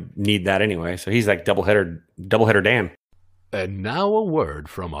 He's gonna need that anyway. So he's like double header Dan. And now a word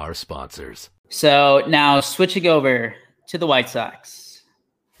from our sponsors. So now switching over to the White Sox.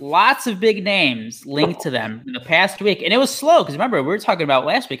 Lots of big names linked to them in the past week. And it was slow because remember, we were talking about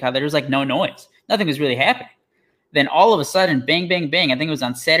last week how there was like no noise. Nothing was really happening. Then all of a sudden, bang, bang, bang. I think it was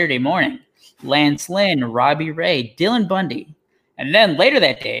on Saturday morning. Lance Lynn, Robbie Ray, Dylan Bundy. And then later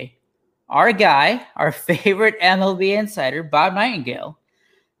that day, our guy, our favorite MLB insider, Bob Nightingale,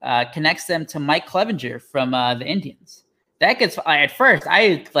 connects them to Mike Clevinger from the Indians. That gets at first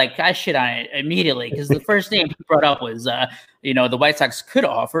I shit on it immediately because the first name he brought up was the White Sox could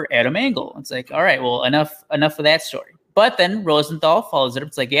offer Adam Engel. It's like, all right, well, enough of that story. But then Rosenthal follows it up.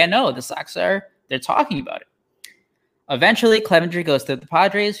 It's like, yeah, no, the Sox they're talking about it. Eventually, Clevinger goes to the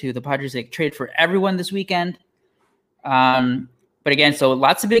Padres, who the Padres trade for everyone this weekend. But again, so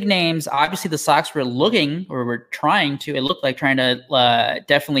lots of big names. Obviously, the Sox were trying to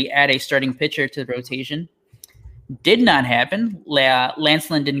definitely add a starting pitcher to the rotation. Did not happen. Lance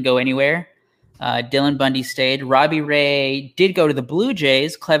Lynn didn't go anywhere. Dylan Bundy stayed. Robbie Ray did go to the Blue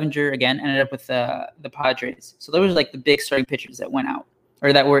Jays. Clevinger, again, ended up with the Padres. So those were like the big starting pitchers that went out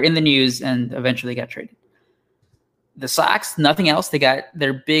or that were in the news and eventually got traded. The Sox, nothing else. They got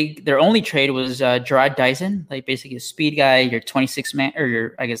their only trade was Gerard Dyson, like basically a speed guy, your 26th man, or your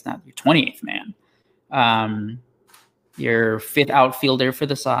 28th man. Your fifth outfielder for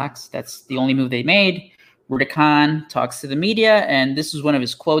the Sox. That's the only move they made. Rita Khan talks to the media, and this is one of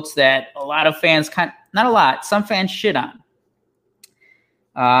his quotes that a lot of fans some fans shit on.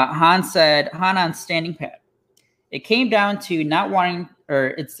 Han on Standing Pat. It came down to not wanting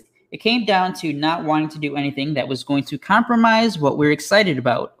to do anything that was going to compromise what we're excited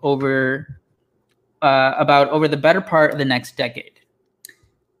about over the better part of the next decade.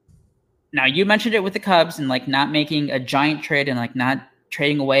 Now, you mentioned it with the Cubs and like not making a giant trade and like not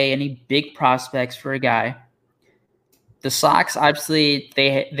trading away any big prospects for a guy. The Sox, obviously,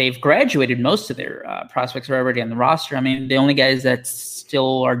 they've graduated most of their prospects are already on the roster. I mean, the only guys that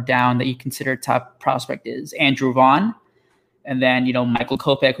still are down that you consider top prospect is Andrew Vaughn. And then, Michael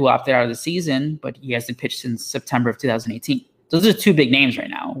Kopech, who opted out of the season, but he hasn't pitched since September of 2018. Those are two big names right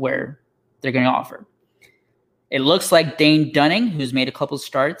now where they're going to offer. It looks like Dane Dunning, who's made a couple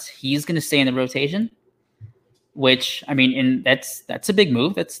starts, he's going to stay in the rotation, which, I mean, that's a big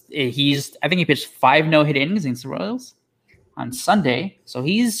move. I think he pitched 5 no-hit innings against the Royals on Sunday. So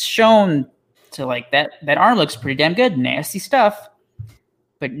he's shown to like that arm looks pretty damn good, nasty stuff,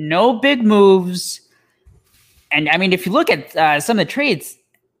 but no big moves. And I mean, if you look at some of the trades,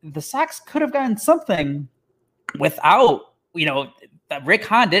 the Sox could have gotten something without, Rick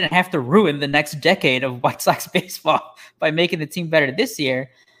Hahn didn't have to ruin the next decade of White Sox baseball by making the team better this year.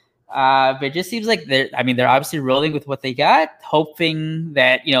 But it just seems like they're obviously rolling with what they got, hoping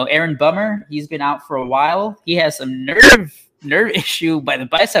that, Aaron Bummer, he's been out for a while. He has some nerve issue by the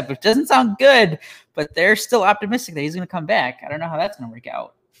bicep, which doesn't sound good, but they're still optimistic that he's going to come back. I don't know how that's going to work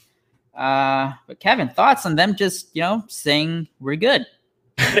out. But Kevin, thoughts on them just, saying we're good?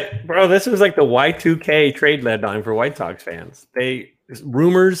 Bro, this was like the Y2K trade deadline for White Sox fans.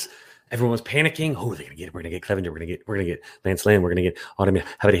 Rumors, everyone was panicking. Oh, they're gonna get it. We're gonna get Clevinger. We're gonna get Lance Lynn. We're gonna get Autumn. And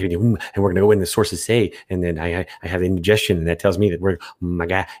we're gonna go in the sources say. And then I have the indigestion, and that tells me that we're my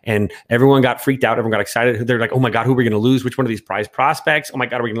guy. And everyone got freaked out. Everyone got excited. They're like, oh my god, who are we gonna lose? Which one of these prize prospects? Oh my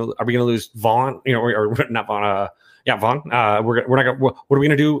god, are we gonna lose Vaughn? Or not Vaughn? Yeah, Vaughn. We're not gonna. What are we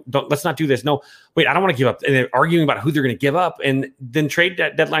gonna do? Let's not do this. No, wait. I don't want to give up. And they're arguing about who they're gonna give up. And then trade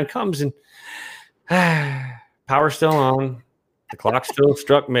deadline comes, and power's still on. The clock still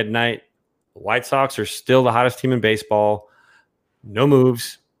struck midnight. The White Sox are still the hottest team in baseball. No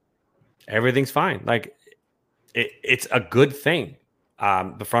moves. Everything's fine. Like it's a good thing.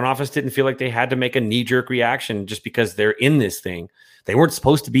 The front office didn't feel like they had to make a knee-jerk reaction just because they're in this thing. They weren't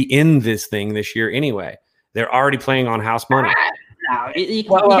supposed to be in this thing this year anyway. They're already playing on house money. No, you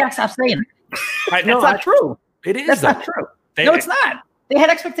gotta stop saying it. That's not true. It is. That's not true. No, it's not. They had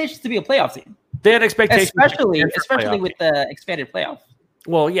expectations to be a playoff team. They had expectations, especially with the expanded playoff.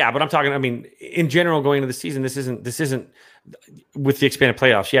 Well, yeah, but I'm talking. I mean, in general, going into the season, this isn't with the expanded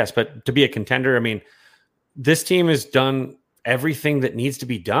playoffs. Yes, but to be a contender, I mean, this team has done everything that needs to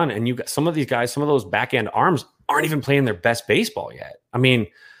be done, and you got some of these guys, some of those back end arms aren't even playing their best baseball yet. I mean,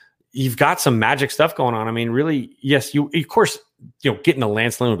 you've got some magic stuff going on. I mean, really, yes, of course, getting a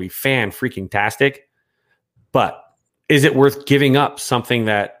Lance Lynn would be fan-freaking-tastic, but is it worth giving up something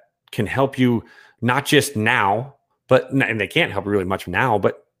that can help you not just now, and they can't help you really much now,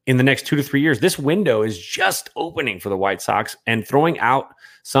 but in the next 2 to 3 years? This window is just opening for the White Sox, and throwing out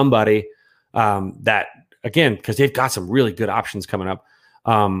somebody that, again, because they've got some really good options coming up,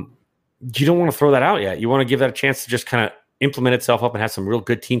 you don't want to throw that out yet. You want to give that a chance to just kind of implement itself up and have some real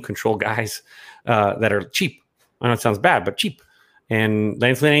good team control guys that are cheap. I know it sounds bad, but cheap. And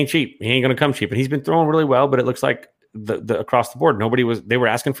Lance Lynn ain't cheap. He ain't going to come cheap. And he's been throwing really well, but it looks like the across the board, they were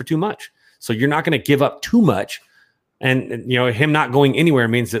asking for too much. So you're not going to give up too much. And him not going anywhere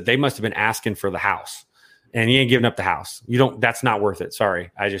means that they must have been asking for the house. And he ain't giving up the house. That's not worth it. Sorry.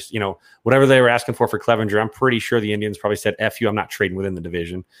 I just, whatever they were asking for Clevenger, I'm pretty sure the Indians probably said, F you, I'm not trading within the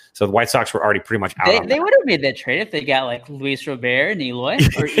division. So the White Sox were already pretty much out. They would have made that trade if they got like Luis Robert and Eloy.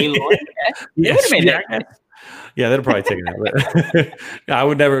 Or Eloy. They would have made that. Yeah, they'd have probably taken that. I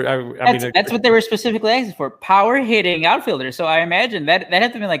would never. That's what they were specifically asking for. Power hitting outfielders. So I imagine that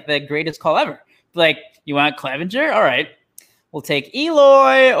had to be like the greatest call ever. Like, you want Clevenger? All right. We'll take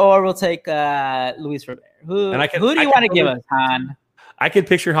Eloy or we'll take Luis Robert. Who do you want to give us, Han? I could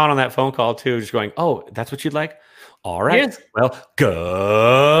picture Han on that phone call too, just going, "Oh, that's what you'd like? All right. Well,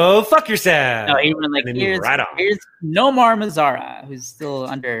 go fuck yourself." No, even like here's Nomar Mazara, who's still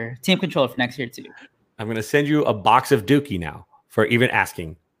under team control for next year too. I'm going to send you a box of Dookie now for even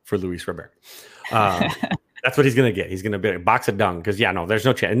asking for Luis Robert. That's what he's going to get. He's going to be a box of dung because, there's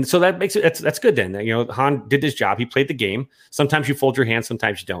no chance. And so that makes it, that's good then. Han did his job. He played the game. Sometimes you fold your hands,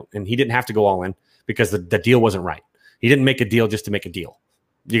 sometimes you don't. And he didn't have to go all in because the deal wasn't right. He didn't make a deal just to make a deal.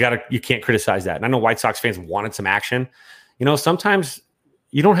 You can't criticize that. And I know White Sox fans wanted some action. Sometimes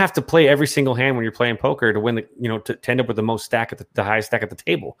you don't have to play every single hand when you're playing poker to win to end up with the most stack at the highest stack at the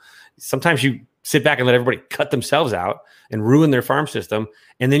table. Sometimes you sit back and let everybody cut themselves out and ruin their farm system.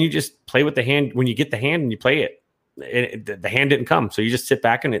 And then you just play with the hand when you get the hand and you play it. The hand didn't come. So you just sit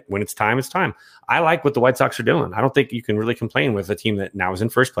back and when it's time, it's time. I like what the White Sox are doing. I don't think you can really complain with a team that now is in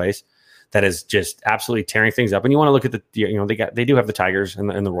first place that is just absolutely tearing things up. And you want to look at they do have the Tigers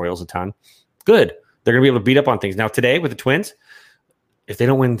and the Royals a ton. Good. They're going to be able to beat up on things. Now today with the Twins, if they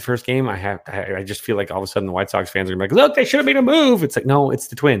don't win the first game, I just feel like all of a sudden the White Sox fans are going to be like, look, they should have made a move. It's like, no, it's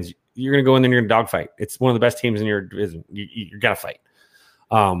the Twins. You're going to go in there and you're going to dogfight. It's one of the best teams in your division. You got to fight.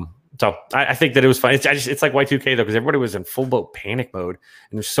 So I think that it was fun. It's like Y2K though, because everybody was in full boat panic mode,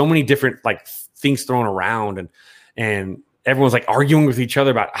 and there's so many different like things thrown around, and everyone's like arguing with each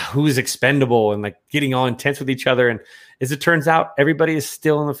other about who's expendable and like getting all intense with each other. And as it turns out, everybody is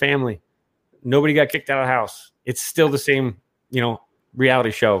still in the family. Nobody got kicked out of the house. It's still the same,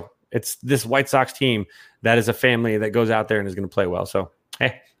 reality show. It's this White Sox team that is a family that goes out there and is going to play well. So,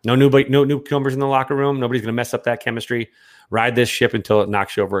 hey, no newcomers in the locker room. Nobody's going to mess up that chemistry. Ride this ship until it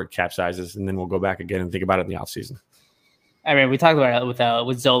knocks you over, it capsizes, and then we'll go back again and think about it in the offseason. I mean, we talked about it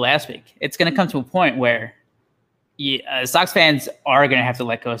with Zoe last week. It's going to come to a point where Sox fans are going to have to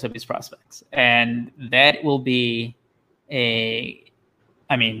let go of some of these prospects, and that will be a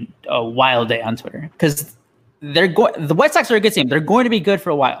wild day on Twitter because the White Sox are a good team. They're going to be good for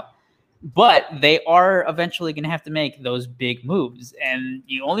a while, but they are eventually going to have to make those big moves, and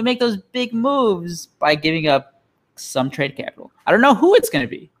you only make those big moves by giving up some trade capital. I don't know who it's going to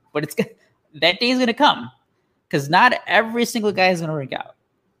be, but that day is going to come because not every single guy is going to work out.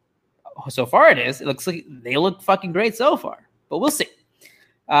 So far, it looks like they look fucking great so far, but we'll see.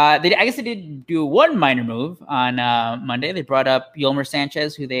 I guess they did do one minor move on Monday. They brought up Yolmer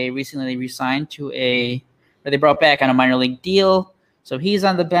Sanchez, who they recently re-signed they brought back on a minor league deal. So he's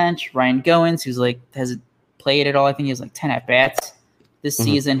on the bench. Ryan Goins, who's hasn't played at all. I think he has 10 at-bats this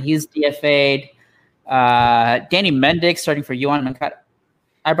season. He's DFA'd. Danny Mendick starting for Yoan Moncada.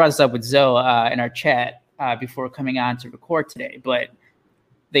 I brought this up with Zoe in our chat before coming on to record today, but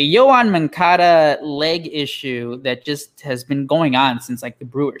the Yoan Moncada leg issue that just has been going on since the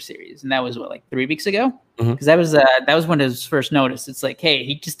Brewer series, and that was 3 weeks ago, because that was when it was first noticed. It's like, hey,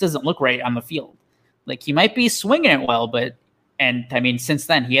 he just doesn't look right on the field. He might be swinging it well, since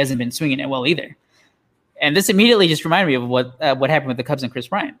then he hasn't been swinging it well either. And this immediately just reminded me of what happened with the Cubs and Chris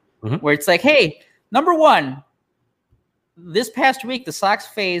Bryant, where it's like, hey, number one, this past week the Sox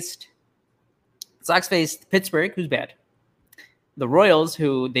faced Pittsburgh, who's bad. The Royals,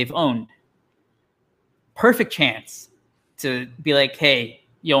 who they've owned. Perfect chance to be like, hey,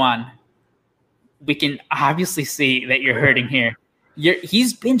 Yoan, we can obviously see that you're hurting here.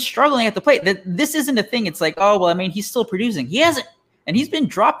 He's been struggling at the plate. This isn't a thing. It's like, oh, well, he's still producing. He hasn't. And he's been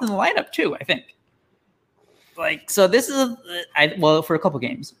dropped in the lineup too, I think. So this is, for a couple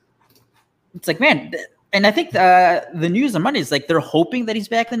games. it's like, man, and I think the news on Monday is like they're hoping that he's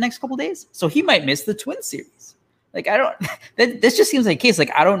back the next couple of days, so he might miss the Twins series. Like, I don't. This just seems like a case.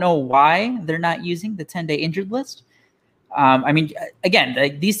 Like, I don't know why they're not using the 10-day injured list. I mean,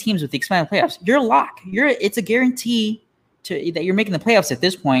 again, these teams with the expanded playoffs, you're a lock. It's a guarantee that you're making the playoffs at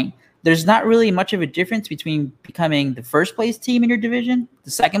this point. There's not really much of a difference between becoming the first place team in your division,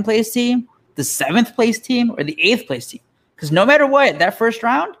 the second place team, the 7th place team, or the 8th place team. Because no matter what, that first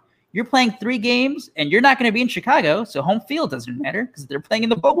round, you're playing 3 games, and you're not going to be in Chicago, so home field doesn't matter because they're playing in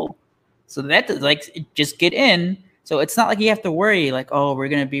the bubble. So that just get in. So it's not like you have to worry like, oh, we're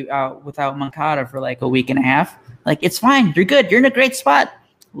going to be out without Moncada for like a week and a half. Like, it's fine. You're good. You're in a great spot.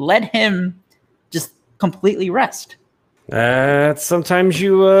 Let him just completely rest. Sometimes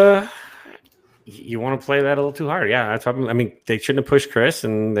you want to play that a little too hard. Yeah, that's probably. I mean, they shouldn't have pushed Chris,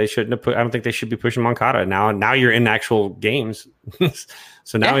 and they shouldn't have put. I don't think they should be pushing Moncada now. Now you're in actual games,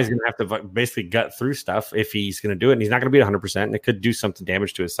 so now he's going to have to basically gut through stuff if he's going to do it, and he's not going to be 100%, and it could do something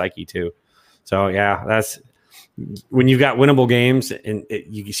damage to his psyche too. So yeah, that's when you've got winnable games, and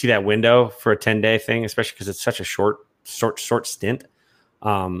you see that window for a 10-day thing, especially because it's such a short stint.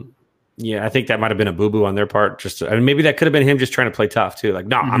 Yeah, I think that might have been a boo-boo on their part. Maybe that could have been him just trying to play tough too. Like,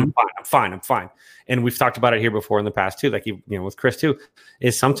 no, I'm fine. And we've talked about it here before in the past too. Like, with Chris too,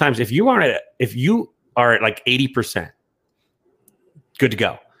 is sometimes if you are at like 80%, good to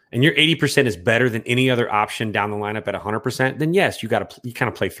go, and your 80% is better than any other option down the lineup at 100%, then yes, you kind of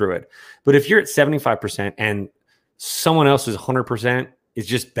play through it. But if you're at 75% and someone else's 100% is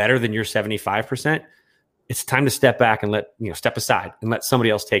just better than your 75%. It's time to step back and step aside and let somebody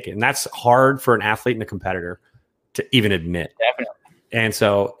else take it. And that's hard for an athlete and a competitor to even admit. Definitely. And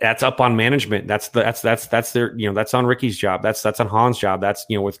so that's up on management. That's their, that's on Ricky's job. That's on Han's job. That's,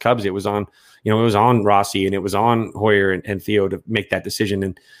 with Cubs, it was on Rossi, and it was on Hoyer and Theo to make that decision.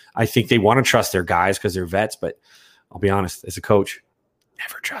 And I think they want to trust their guys because they're vets, but I'll be honest, as a coach,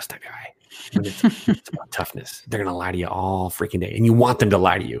 never trust a guy. When it's about toughness. They're going to lie to you all freaking day. And you want them to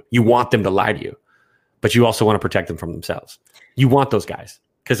lie to you. But you also want to protect them from themselves. You want those guys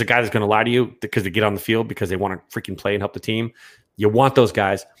because the guy that's going to lie to you because they get on the field because they want to freaking play and help the team. You want those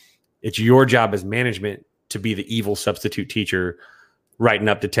guys. It's your job as management to be the evil substitute teacher writing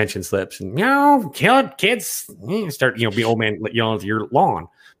up detention slips and, kids start, be old man yelling at your lawn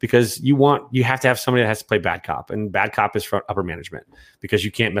because you have to have somebody that has to play bad cop, and bad cop is for upper management because you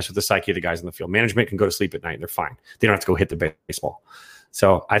can't mess with the psyche of the guys in the field. Management can go to sleep at night. They're fine. They don't have to go hit the baseball.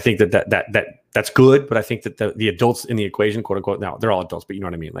 So I think that's good, but I think that the adults in the equation, quote unquote, now they're all adults, but you know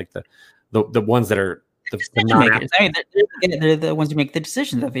what I mean? Like the ones that are the makers. I mean, they're the ones who make the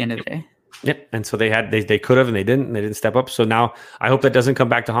decisions at the end of the day. Yep. And so they could have, and they didn't step up. So now I hope that doesn't come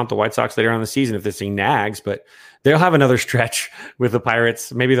back to haunt the White Sox later on in the season if this thing nags, but they'll have another stretch with the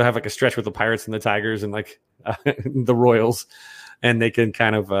Pirates. Maybe they'll have like a stretch with the Pirates and the Tigers and the Royals, and they can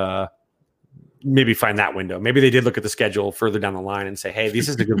kind of, maybe find that window. Maybe they did look at the schedule further down the line and say, hey, this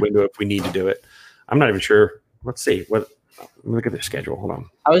is a good window if we need to do it. I'm not even sure. Let's see. Look at their schedule. Hold on.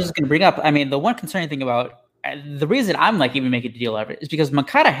 I was just going to bring up, I mean, the one concerning thing about the reason I'm like even making a deal of it is because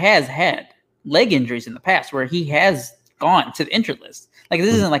Moncada has had leg injuries in the past where he has gone to the injured list. Like,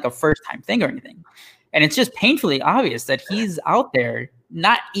 this isn't like a first time thing or anything. And it's just painfully obvious that he's out there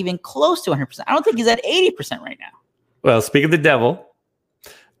not even close to 100%. I don't think he's at 80% right now. Well, speak of the devil,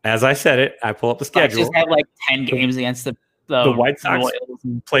 as I said it, I pull up the schedule. Just had like 10 games against the White Sox.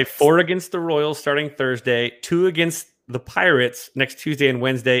 Royals. Play 4 against the Royals starting Thursday, 2 against the Pirates next Tuesday and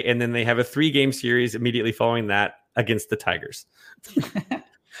Wednesday, and then they have a 3-game series immediately following that against the Tigers.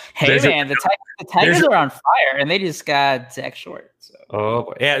 Hey, the Tigers are on fire, and they just got Zach Short. So. Oh,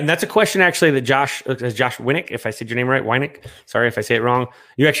 boy. Yeah, and that's a question actually that Josh Winnick, if I said your name right, Winnick, sorry if I say it wrong.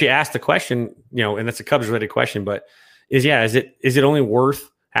 You actually asked the question, and that's a Cubs-related question, but is it only worth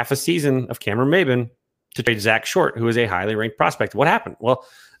half a season of Cameron Maybin to trade Zach Short, who is a highly ranked prospect? What happened? Well,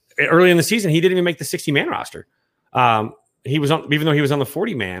 early in the season, he didn't even make the 60-man roster. He was on, even though he was on the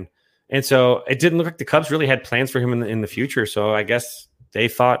 40-man. And so it didn't look like the Cubs really had plans for him in the future. So I guess they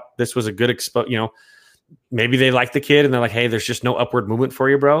thought this was a good maybe they like the kid and they're like, hey, there's just no upward movement for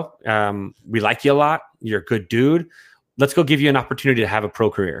you, bro. We like you a lot. You're a good dude. Let's go give you an opportunity to have a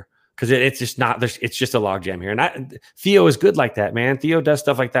pro career. Because it's just not, it's just a logjam here. And Theo is good like that, man. Theo does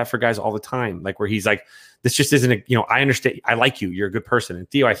stuff like that for guys all the time. Like where he's like, this just isn't I understand. I like you. You're a good person. And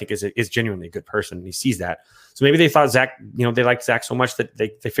Theo, I think, is genuinely a good person. And he sees that. So maybe they thought Zach, they liked Zach so much that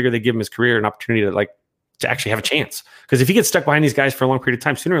they figured they'd give him his career an opportunity to actually have a chance. Because if he gets stuck behind these guys for a long period of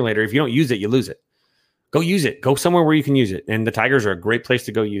time, sooner or later, if you don't use it, you lose it. Go use it. Go somewhere where you can use it. And the Tigers are a great place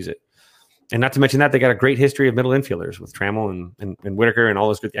to go use it. And not to mention that they got a great history of middle infielders with Trammell and Whitaker and all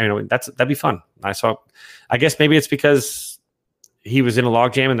those good. That'd be fun. I guess maybe it's because he was in a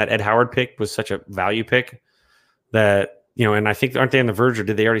logjam and that Ed Howard pick was such a value pick that, and I think, aren't they on the verge, or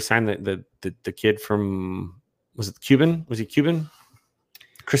did they already sign the kid from, was it Cuban? Was he Cuban?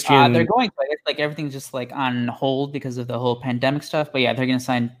 Christian. They're going to, it's like everything's just like on hold because of the whole pandemic stuff. But yeah, they're going to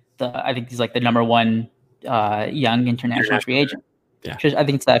sign I think he's like the number one young international free agent. Yeah. I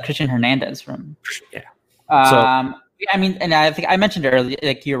think it's Christian Hernandez from. Yeah. I mean, and I think I mentioned earlier,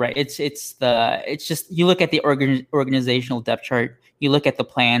 like you're right. It's just, you look at the organizational depth chart, you look at the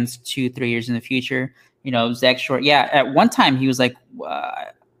plans 2-3 years in the future. Zach Short. Yeah, at one time he was like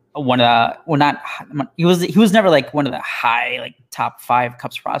he was never like one of the high like top 5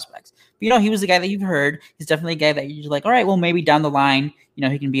 Cubs prospects. But he was the guy that you've heard. He's definitely a guy that you're like, all right, well maybe down the line,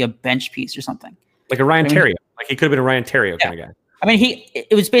 he can be a bench piece or something. Like a Ryan Theriot. Like he could have been a Ryan Theriot kind of guy. I mean,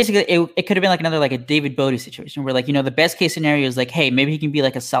 it was basically, it could have been like another, like a David Bodie situation where, like, the best case scenario is like, hey, maybe he can be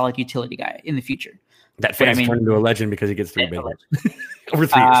like a solid utility guy in the future. That fan's turned into a legend because he gets 3 big hits over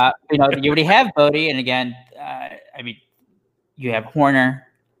 3 years. You already have Bodie. And again, I mean, you have Horner.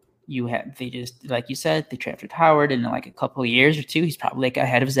 They just, like you said, they drafted Howard, and in like a couple of years or 2, he's probably like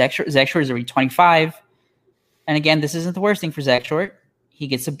ahead of Zach Short. Zach Short is already 25. And again, this isn't the worst thing for Zach Short.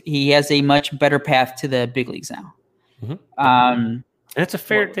 He has a much better path to the big leagues now. Mm-hmm. And it's a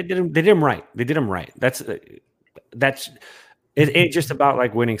fair. They did him right. They did him right. That's it ain't just about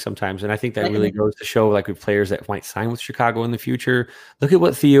like winning sometimes. And I think that really goes to show like with players that might sign with Chicago in the future. Look at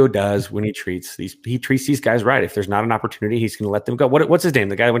what Theo does when he treats these guys right. If there's not an opportunity, he's going to let them go. What's his name?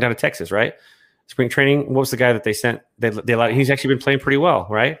 The guy that went down to Texas, right? Spring training. What was the guy that they sent? They let. He's actually been playing pretty well,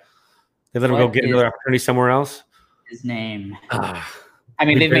 right? They let him go get another opportunity somewhere else. His name. I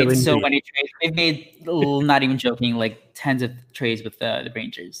mean, they've made so many trades. They've made, not even joking, like tens of trades with the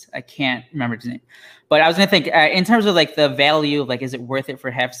Rangers. I can't remember his name. But I was going to think, in terms of like the value of like, is it worth it for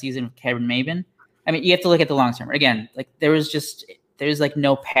half season with Cameron Maybin? I mean, you have to look at the long term. Again, like there's like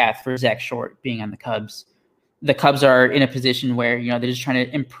no path for Zach Short being on the Cubs. The Cubs are in a position where, they're just trying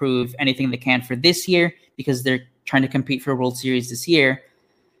to improve anything they can for this year because they're trying to compete for a World Series this year.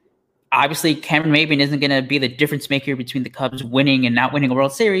 Obviously, Cameron Maybin isn't going to be the difference maker between the Cubs winning and not winning a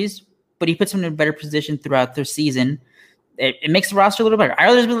World Series, but he puts them in a better position throughout their season. It makes the roster a little better. I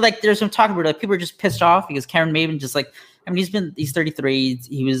know there's some talk about it. Like, people are just pissed off because Cameron Maybin just like, I mean, he's 33.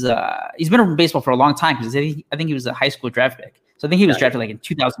 He's been in baseball for a long time because I think he was a high school draft pick. So I think he was drafted like in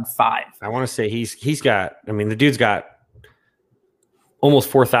 2005. I want to say he's got. I mean, the dude's got almost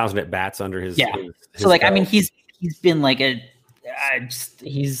 4,000 at bats under his. Yeah. His so like, belt. I mean, he's been like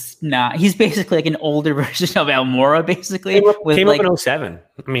he's basically like an older version of Almora, basically. Came up in 07.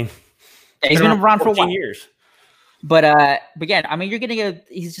 I mean, he's been around for a while. Years. But again, I mean, you're getting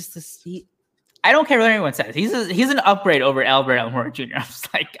he's just this. I don't care what anyone says. He's an upgrade over Albert Almora Jr. I'm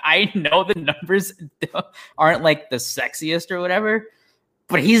just like, I know the numbers aren't like the sexiest or whatever,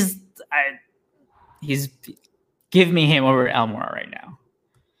 but he's give me him over Almora right now.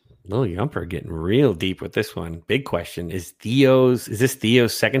 Lil Yumper getting real deep with this one. Big question: is this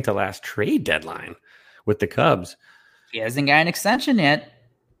Theo's second to last trade deadline with the Cubs? He hasn't got an extension yet.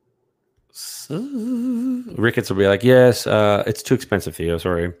 So, Ricketts will be like, yes, it's too expensive, Theo.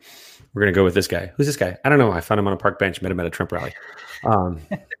 Sorry. We're going to go with this guy. Who's this guy? I don't know. I found him on a park bench, met him at a Trump rally.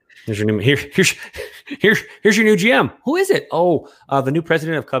 Here's your new here's your new GM. Who is it? Oh, the new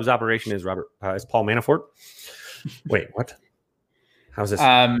president of Cubs operation is is Paul Manafort. Wait, what? How's this?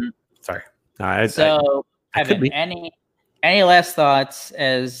 Sorry. Evan, any last thoughts?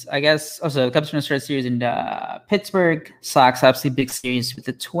 As I guess also the Cubs are going to start a series in Pittsburgh. Sox obviously big series with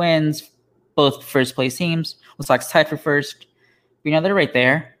the Twins, both first place teams. The Sox tied for first. They're right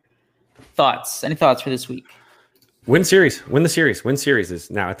there. Thoughts? Any thoughts for this week? Win series. Win the series. Win series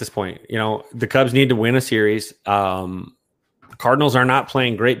is now at this point. The Cubs need to win a series. Cardinals are not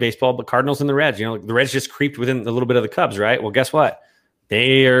playing great baseball, but Cardinals and the Reds. The Reds just creeped within a little bit of the Cubs, right? Well, guess what?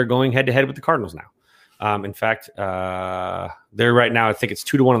 They are going head to head with the Cardinals now. In fact, they're right now. I think it's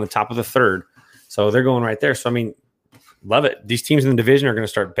 2-1 on the top of the third, so they're going right there. So I mean, love it. These teams in the division are going to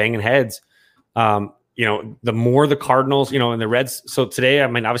start banging heads. The more the Cardinals, and the Reds. So today, I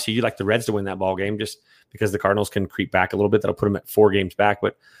mean, obviously you'd like the Reds to win that ball game just because the Cardinals can creep back a little bit. That'll put them at 4 games back.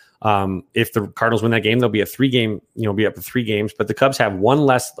 But if the Cardinals win that game, they'll be a 3-game, be up to 3 games. But the Cubs have one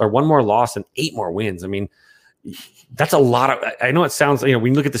more loss and 8 more wins. I mean, that's a lot of, I know it sounds, when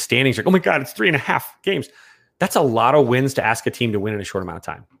you look at the standings, like, oh my God, it's 3.5 games. That's a lot of wins to ask a team to win in a short amount of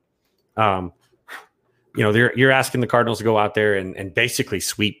time. You're asking the Cardinals to go out there and basically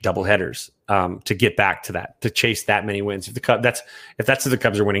sweep doubleheaders to get back to that, to chase that many wins. If that's who the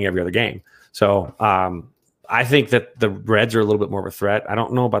Cubs are winning every other game. So I think that the Reds are a little bit more of a threat. I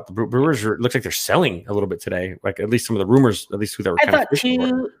don't know about the Brewers. It looks like they're selling a little bit today. Like at least some of the rumors, at least who they were kind of fishing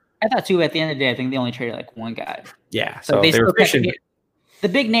for. I thought too. At the end of the day, I think they only traded like one guy. Yeah, so they were fishing. The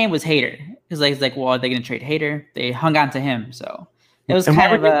big name was Hader. It's like, well, are they going to trade Hader? They hung on to him, so it was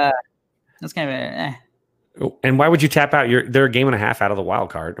kind of a. And why would you tap out? They're a game and a half out of the wild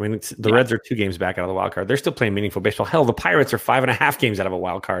card. I mean, the Reds are 2 games back out of the wild card. They're still playing meaningful baseball. Hell, the Pirates are 5.5 games out of a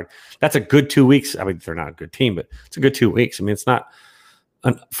wild card. That's a good 2 weeks. I mean, they're not a good team, but it's a good 2 weeks. I mean, it's not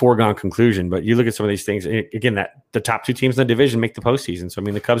a foregone conclusion, but you look at some of these things again, that the top 2 teams in the division make the postseason. So, I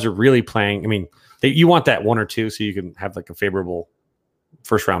mean, the Cubs are really playing. I mean, you want that 1 or 2 so you can have like a favorable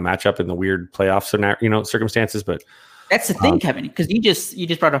first round matchup in the weird playoff scenario, circumstances. But that's the thing, Kevin, because you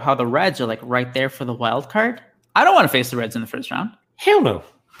just brought up how the Reds are like right there for the wild card. I don't want to face the Reds in the first round. Hell no.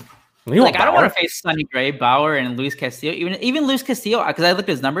 I don't want to face Sonny Gray, Bauer, and Luis Castillo. Even Luis Castillo, because I looked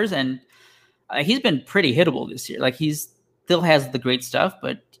at his numbers and he's been pretty hittable this year. Like he's still has the great stuff,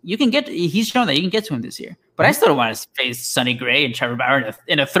 but he's shown that you can get to him this year. But I still don't want to face Sonny Gray and Trevor Bauer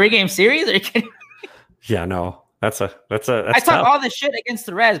in a 3-game series. Are you kidding me? Yeah, no. That's I talk all this shit against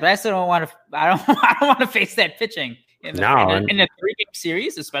the Reds, but I still don't want to. I don't want to face that pitching in a 3-game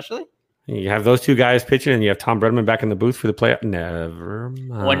series, especially. You have those 2 guys pitching, and you have Tom Brennan back in the booth for the playoff. Never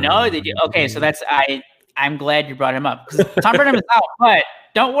mind. Well, no, they do. Okay, so I'm glad you brought him up because Tom Brennan is out. But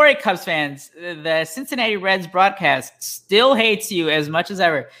don't worry, Cubs fans. The Cincinnati Reds broadcast still hates you as much as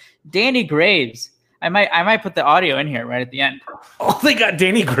ever. Danny Graves. I might put the audio in here right at the end. Oh, they got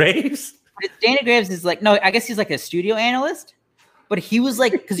Danny Graves. Danny Graves is like, no, I guess he's like a studio analyst, but he was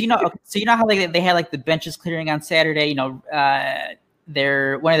like, because how like they had like the benches clearing on Saturday. One of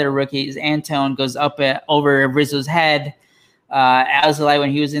their rookies, Antone, goes up over Rizzo's head. Alzolay,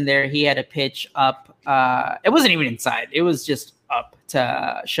 when he was in there, he had a pitch up. It wasn't even inside; it was just up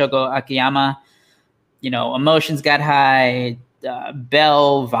to Shogo Akiyama. Emotions got high.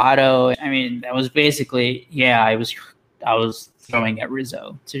 Bell, Votto. I mean, that was basically I was throwing at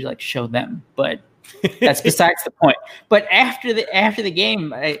Rizzo to like show them, but that's besides the point. But after the game,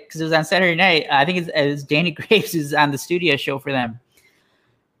 because it was on Saturday night, I think it's Danny Graves is on the studio show for them.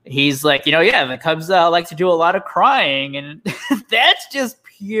 He's like, the Cubs like to do a lot of crying, and that's just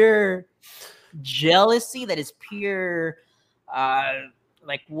pure jealousy. That is pure,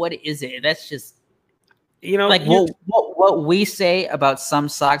 like, what is it? That's just like what we say about some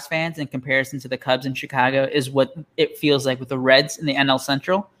Sox fans in comparison to the Cubs in Chicago is what it feels like with the Reds in the NL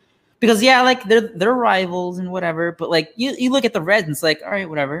Central. Because like they're rivals and whatever, but like you look at the Reds and it's like, all right,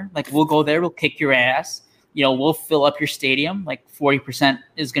 whatever. Like we'll go there, we'll kick your ass. We'll fill up your stadium. Like 40%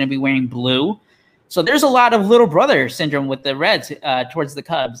 is going to be wearing blue. So there's a lot of little brother syndrome with the Reds towards the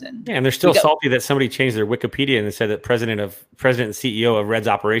Cubs, and they're still salty that somebody changed their Wikipedia and said that president and CEO of Reds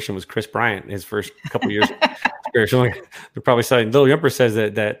operation was Chris Bryant his first couple of years. They're probably saying Lil Yumper says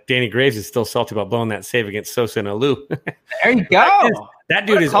that Danny Graves is still salty about blowing that save against Sosa and Alou. There you go. That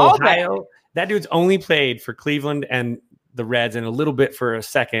dude is Ohio. That dude's only played for Cleveland and the Reds and a little bit for a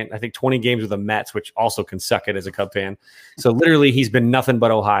second. I think 20 games with the Mets, which also can suck it as a Cub fan. So literally he's been nothing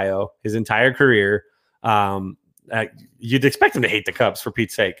but Ohio his entire career. You'd expect him to hate the Cubs for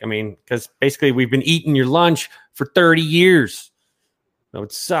Pete's sake. I mean, because basically we've been eating your lunch for 30 years. That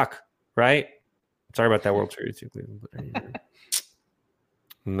would suck, right? Sorry about that World Series.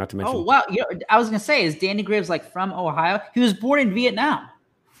 Not to mention. Oh, wow. I was going to say, is Danny Graves like from Ohio? He was born in Vietnam.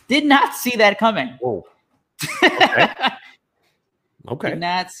 Did not see that coming. Whoa. Okay. Okay. Did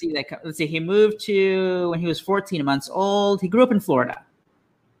not see that. Let's see. He moved to when he was 14 months old. He grew up in Florida.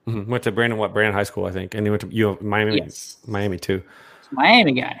 Mm-hmm. Went to Brandon High School, I think, and he went to Miami. Yes. Miami too.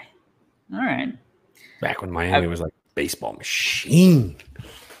 Miami guy. All right. Back when Miami was like a baseball machine.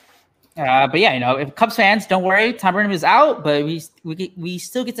 But if Cubs fans, don't worry, Tom Brennan is out, but we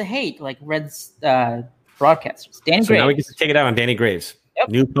still get to hate like Reds broadcasters. Danny Graves. Now we get to take it out on Danny Graves,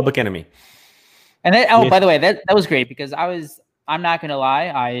 new public enemy. And then, by the way, that was great because I'm not gonna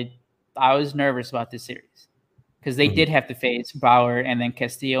lie, I was nervous about this series because they did have to face Bauer and then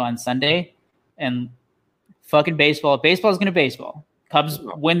Castillo on Sunday, and fucking baseball is gonna baseball. Cubs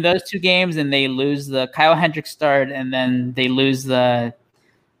win those 2 games and they lose the Kyle Hendricks start, and then they lose they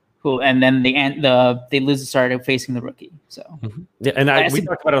lose the start of facing the rookie. So yeah, and we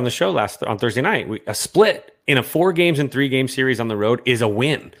talked about it on the show on Thursday night. A split in a 4 games and 3 game series on the road is a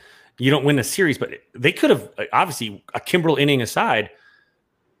win. You don't win a series, but they could have, obviously, a Kimbrel inning aside,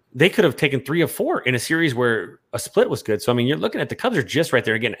 they could have taken 3 of 4 in a series where a split was good. So, I mean, you're looking at the Cubs are just right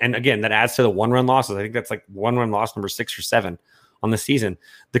there again. And again, that adds to the 1-run losses. I think that's like 1-run loss number 6 or 7 on the season.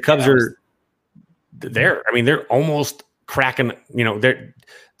 The Cubs are there. I mean, they're almost cracking, the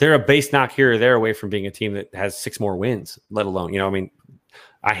they're a base knock here or there away from being a team that has 6 more wins, let alone,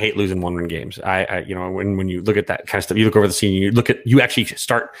 I hate losing 1-win games. When you look at that kind of stuff, you look over the scene, you actually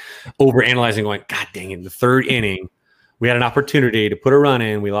start overanalyzing, going, God dang it, in the 3rd inning, we had an opportunity to put a run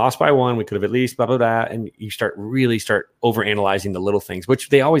in. We lost by 1. We could have at least blah, blah, blah. And you start overanalyzing the little things, which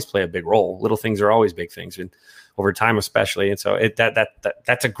they always play a big role. Little things are always big things, and over time especially. And so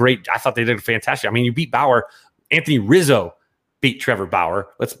that's a great, I thought they did fantastic. I mean, you beat Bauer. Anthony Rizzo beat Trevor Bauer.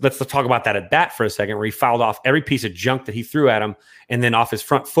 Let's talk about that at bat for a second, where he fouled off every piece of junk that he threw at him, and then off his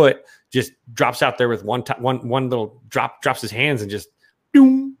front foot just drops out there with one little drops his hands and just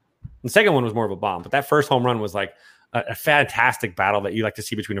doom. The second one was more of a bomb, but that first home run was like a fantastic battle that you like to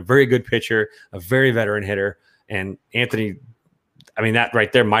see between a very good pitcher, a very veteran hitter, and Anthony. I mean, that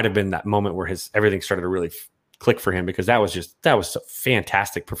right there might have been that moment where everything started to really click for him, because that was a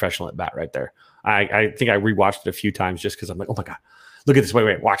fantastic professional at bat right there. I think I rewatched it a few times just because I'm like, oh my God, look at this.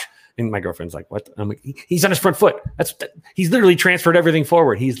 Wait, watch. And my girlfriend's like, what? I'm like, he's on his front foot. He's literally transferred everything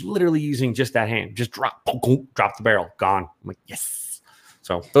forward. He's literally using just that hand. Just drop the barrel, gone. I'm like, yes.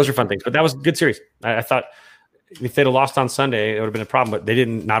 So those are fun things. But that was a good series. I thought if they'd have lost on Sunday, it would have been a problem. But they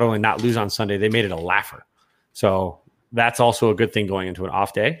didn't not only not lose on Sunday, they made it a laugher. So that's also a good thing going into an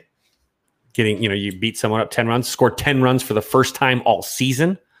off day. You beat someone up 10 runs, scored 10 runs for the first time all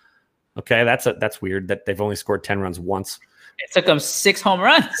season. Okay, that's weird that they've only scored 10 runs once. It took them 6 home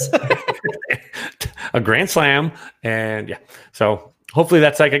runs. A grand slam, and yeah. So hopefully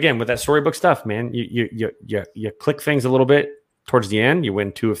that's like, again, with that storybook stuff, man, you click things a little bit towards the end. You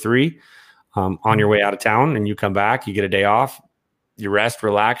win 2 of 3 on your way out of town, and you come back, you get a day off, you rest,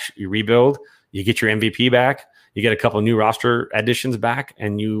 relax, you rebuild, you get your MVP back, you get a couple of new roster additions back,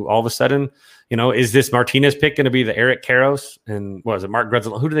 and you all of a sudden, is this Martinez pick going to be the Eric Karros and what was it, Mark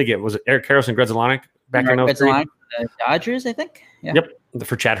Grudzielanek? Who did they get? Was it Eric Karros and Grudzielanek back in 03? The Dodgers, I think. Yeah. Yep,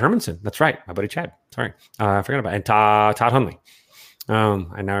 for Chad Hermanson. That's right, my buddy Chad. Sorry, I forgot about it. And Todd Hundley.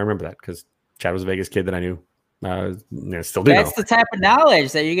 I now remember that because Chad was a Vegas kid that I knew. Still do. That's the type of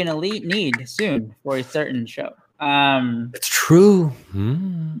knowledge that you're going to need soon for a certain show. It's true.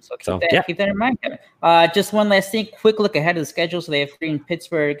 So keep that in mind, Kevin. Just one last thing, quick look ahead of the schedule. So they have 3 in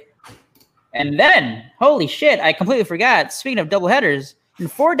Pittsburgh. And then, holy shit, I completely forgot. Speaking of doubleheaders, in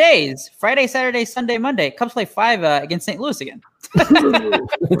 4 days, Friday, Saturday, Sunday, Monday, Cubs play 5 against St. Louis again.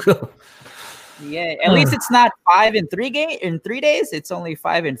 Yeah, at least it's not 5 in 3 days. It's only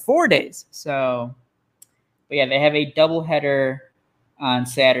 5 in 4 days. So, but yeah, they have a doubleheader on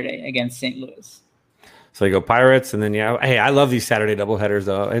Saturday against St. Louis. So you go Pirates, and then hey, I love these Saturday doubleheaders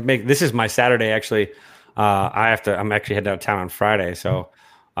though. This is my Saturday actually. I'm actually heading out of town on Friday, so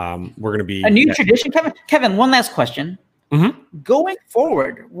we're gonna be a new tradition. Kevin, one last question. Mm-hmm. Going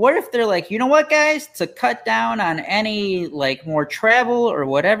forward, what if they're like, you know what, guys, to cut down on any like more travel or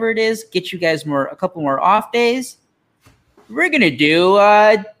whatever it is, get you guys a couple more off days. We're gonna do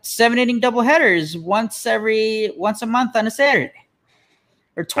 7-inning doubleheaders once a month on a Saturday,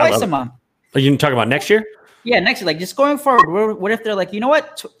 or twice a month. Are you talking about next year? Yeah, next year. Like just going forward, what if they're like, you know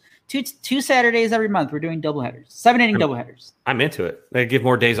what, two Saturdays every month, we're doing doubleheaders, 7-inning doubleheaders. I'm into it. They give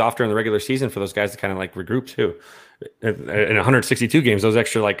more days off during the regular season for those guys to kind of like regroup too. In 162 games, those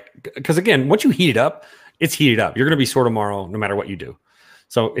extra because again, once you heat it up, it's heated up. You're going to be sore tomorrow no matter what you do.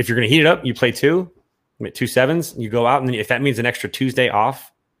 So if you're going to heat it up, you play 2 7s, you go out, and then if that means an extra Tuesday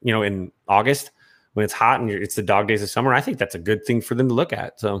off, in August when it's hot and it's the dog days of summer, I think that's a good thing for them to look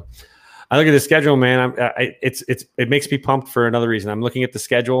at. So I look at the schedule, man. It makes me pumped for another reason. I'm looking at the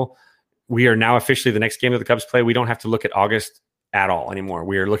schedule. We are now officially the next game that the Cubs play. We don't have to look at August at all anymore.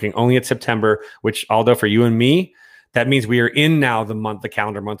 We are looking only at September, which, although for you and me, that means we are in now the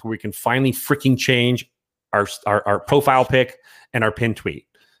calendar month where we can finally freaking change our profile pic and our pin tweet.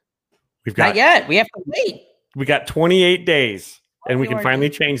 We've got not yet. We have to wait. We got 28 days, and we can finally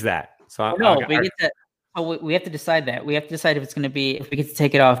change that. So we have to decide that. We have to decide if it's going to be, if we get to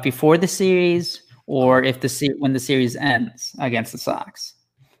take it off before the series or if when the series ends against the Sox.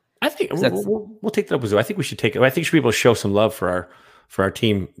 I think we'll take that up with you. I think we should take it. I think we should be able to show some love for our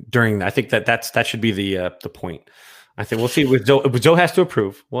team during that. I think that should be the point. I think we'll see. With Joe has to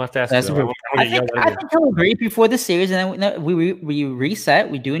approve. We'll have to ask. I think he'll agree before the series, and then we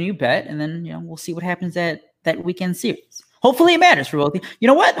reset. We do a new bet, and then we'll see what happens at that weekend series. Hopefully, it matters for both teams. You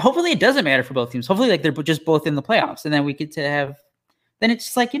know what? Hopefully, it doesn't matter for both teams. Hopefully, they're just both in the playoffs, and then we get to have. Then it's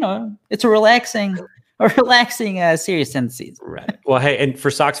just like it's a relaxing series tendencies. Right. Well, hey, and for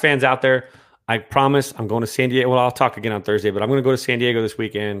Sox fans out there, I promise I'm going to San Diego. Well, I'll talk again on Thursday, but I'm going to go to San Diego this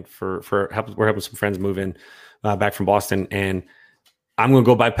weekend for help. We're helping some friends move in back from Boston, and I'm going to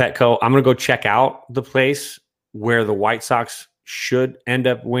go by Petco. I'm going to go check out the place where the White Sox should end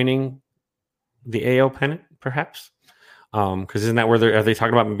up winning the AL pennant, perhaps. Because isn't that where are they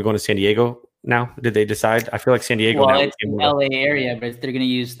talking about maybe going to San Diego now? Did they decide? I feel like San Diego. Well, now it's the LA area, but they're going to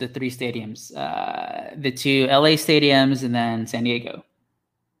use the 3 stadiums, the 2 LA stadiums, and then San Diego.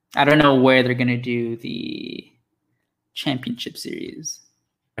 I don't know where they're going to do the championship series.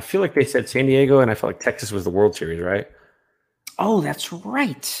 I feel like they said San Diego, and I felt like Texas was the World Series, right? Oh, that's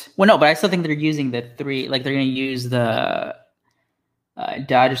right. Well, no, but I still think they're using the 3. Like they're going to use the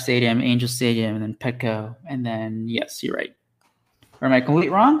Dodger Stadium, Angel Stadium, and then Petco, and then yes, you're right. Or am I completely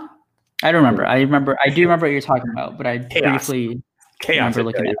wrong? I don't remember. I do remember what you're talking about, but I briefly remember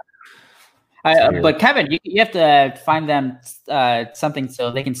looking at it. But Kevin, you have to find them something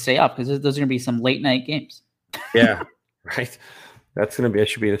so they can stay up, because those are going to be some late night games. Yeah, right. That's going to be. It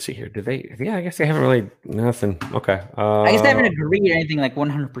should be. Let's see here. Did they? Yeah, I guess they haven't really nothing. Okay. I guess they haven't agreed or anything like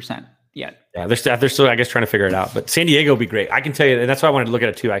 100% yet. Yeah, they're still, I guess, trying to figure it out. But San Diego would be great. I can tell you, and that's why I wanted to look at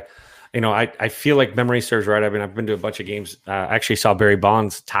it too. I feel like memory serves right. I've been to a bunch of games. I actually saw Barry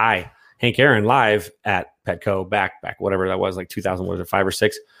Bonds tie Hank Aaron live at Petco back whatever that was, like 2000. Was it 5 or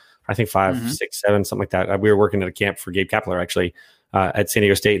 6? I think 5, 6, 7, something like that. We were working at a camp for Gabe Kapler actually at San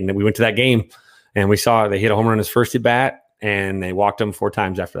Diego State, and then we went to that game and we saw they hit a home run his first at bat. And they walked him 4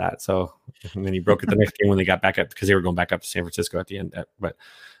 times after that. So, and then he broke it the next game when they got back up, because they were going back up to San Francisco at the end. But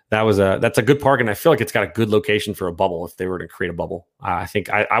that's a good park, and I feel like it's got a good location for a bubble if they were to create a bubble. I think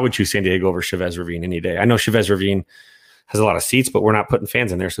I would choose San Diego over Chavez Ravine any day. I know Chavez Ravine has a lot of seats, but we're not putting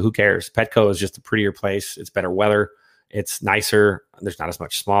fans in there, so who cares? Petco is just a prettier place. It's better weather. It's nicer. There's not as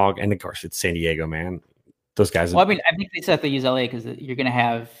much smog, and of course, it's San Diego, man. Those guys. Well, I mean, I think they still have to use LA because you're going to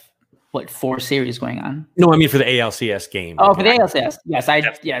have 4 series going on? No, I mean for the ALCS game. Oh, for the ALCS.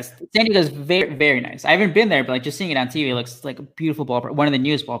 Yes. San Diego's very, very nice. I haven't been there, but like just seeing it on TV, it looks like a beautiful ballpark. One of the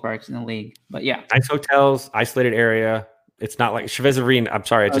newest ballparks in the league. But yeah. Nice hotels, isolated area. It's not like Chavez Ravine. I'm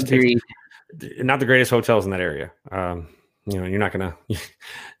sorry. It just takes not the greatest hotels in that area. You're not going to,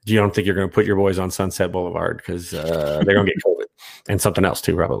 you don't think you're going to put your boys on Sunset Boulevard because they're going to get COVID and something else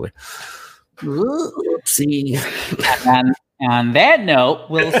too, probably. Oopsie. And on that note,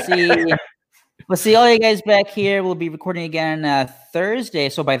 we'll see all you guys back here. We'll be recording again Thursday.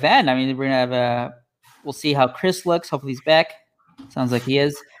 So by then, I mean, we're going to have we'll see how Chris looks. Hopefully he's back. Sounds like he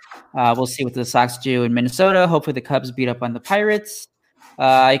is. We'll see what the Sox do in Minnesota. Hopefully the Cubs beat up on the Pirates.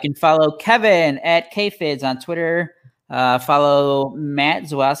 You can follow Kevin at KFids on Twitter. Follow Matt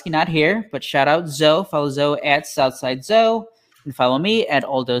Zawowski, not here, but shout out Zoe. Follow Zoe at Southside Zoe. And follow me at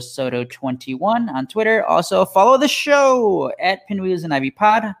Aldo Soto 21 on Twitter. Also follow the show at Pinwheels and Ivy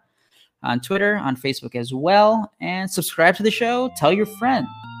Pod on Twitter, on Facebook as well. And subscribe to the show. Tell your friends.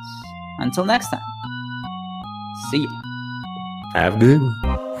 Until next time. See ya. Have good.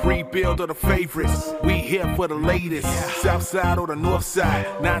 Rebuild of the favorites. We here for the latest. South side or the north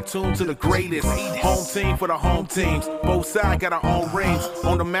side. Not tuned to the greatest. Home team for the home teams. Both sides got our own rings.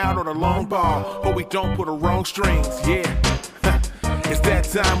 On the mound or the long ball. But we don't put the wrong strings. Yeah. It's that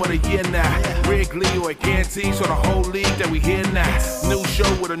time of the year now. Wrigley or guarantees for the whole league that we hear now. New show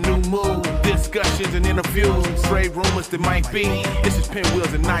with a new mood. Discussions and interviews. Trade rumors that might be. This is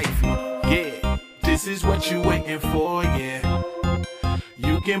Pinwheels and Knife. Yeah. This is what you waiting for, yeah.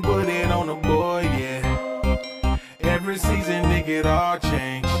 You can put it on the board, yeah. Every season, nigga, it all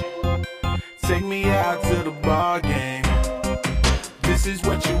change. Take me out to the ball game. This is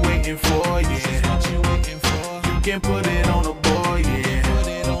what you waiting for, yeah. You can put it on the board,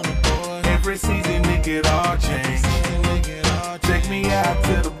 yeah. Every season, nigga, it all change. Take me out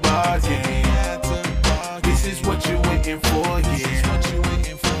to the ball game. This is what you waiting for,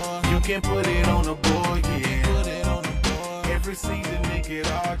 yeah. You can put it on the board, yeah. Every season, nigga,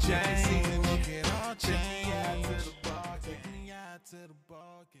 it all change. Take me out to the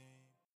ball game.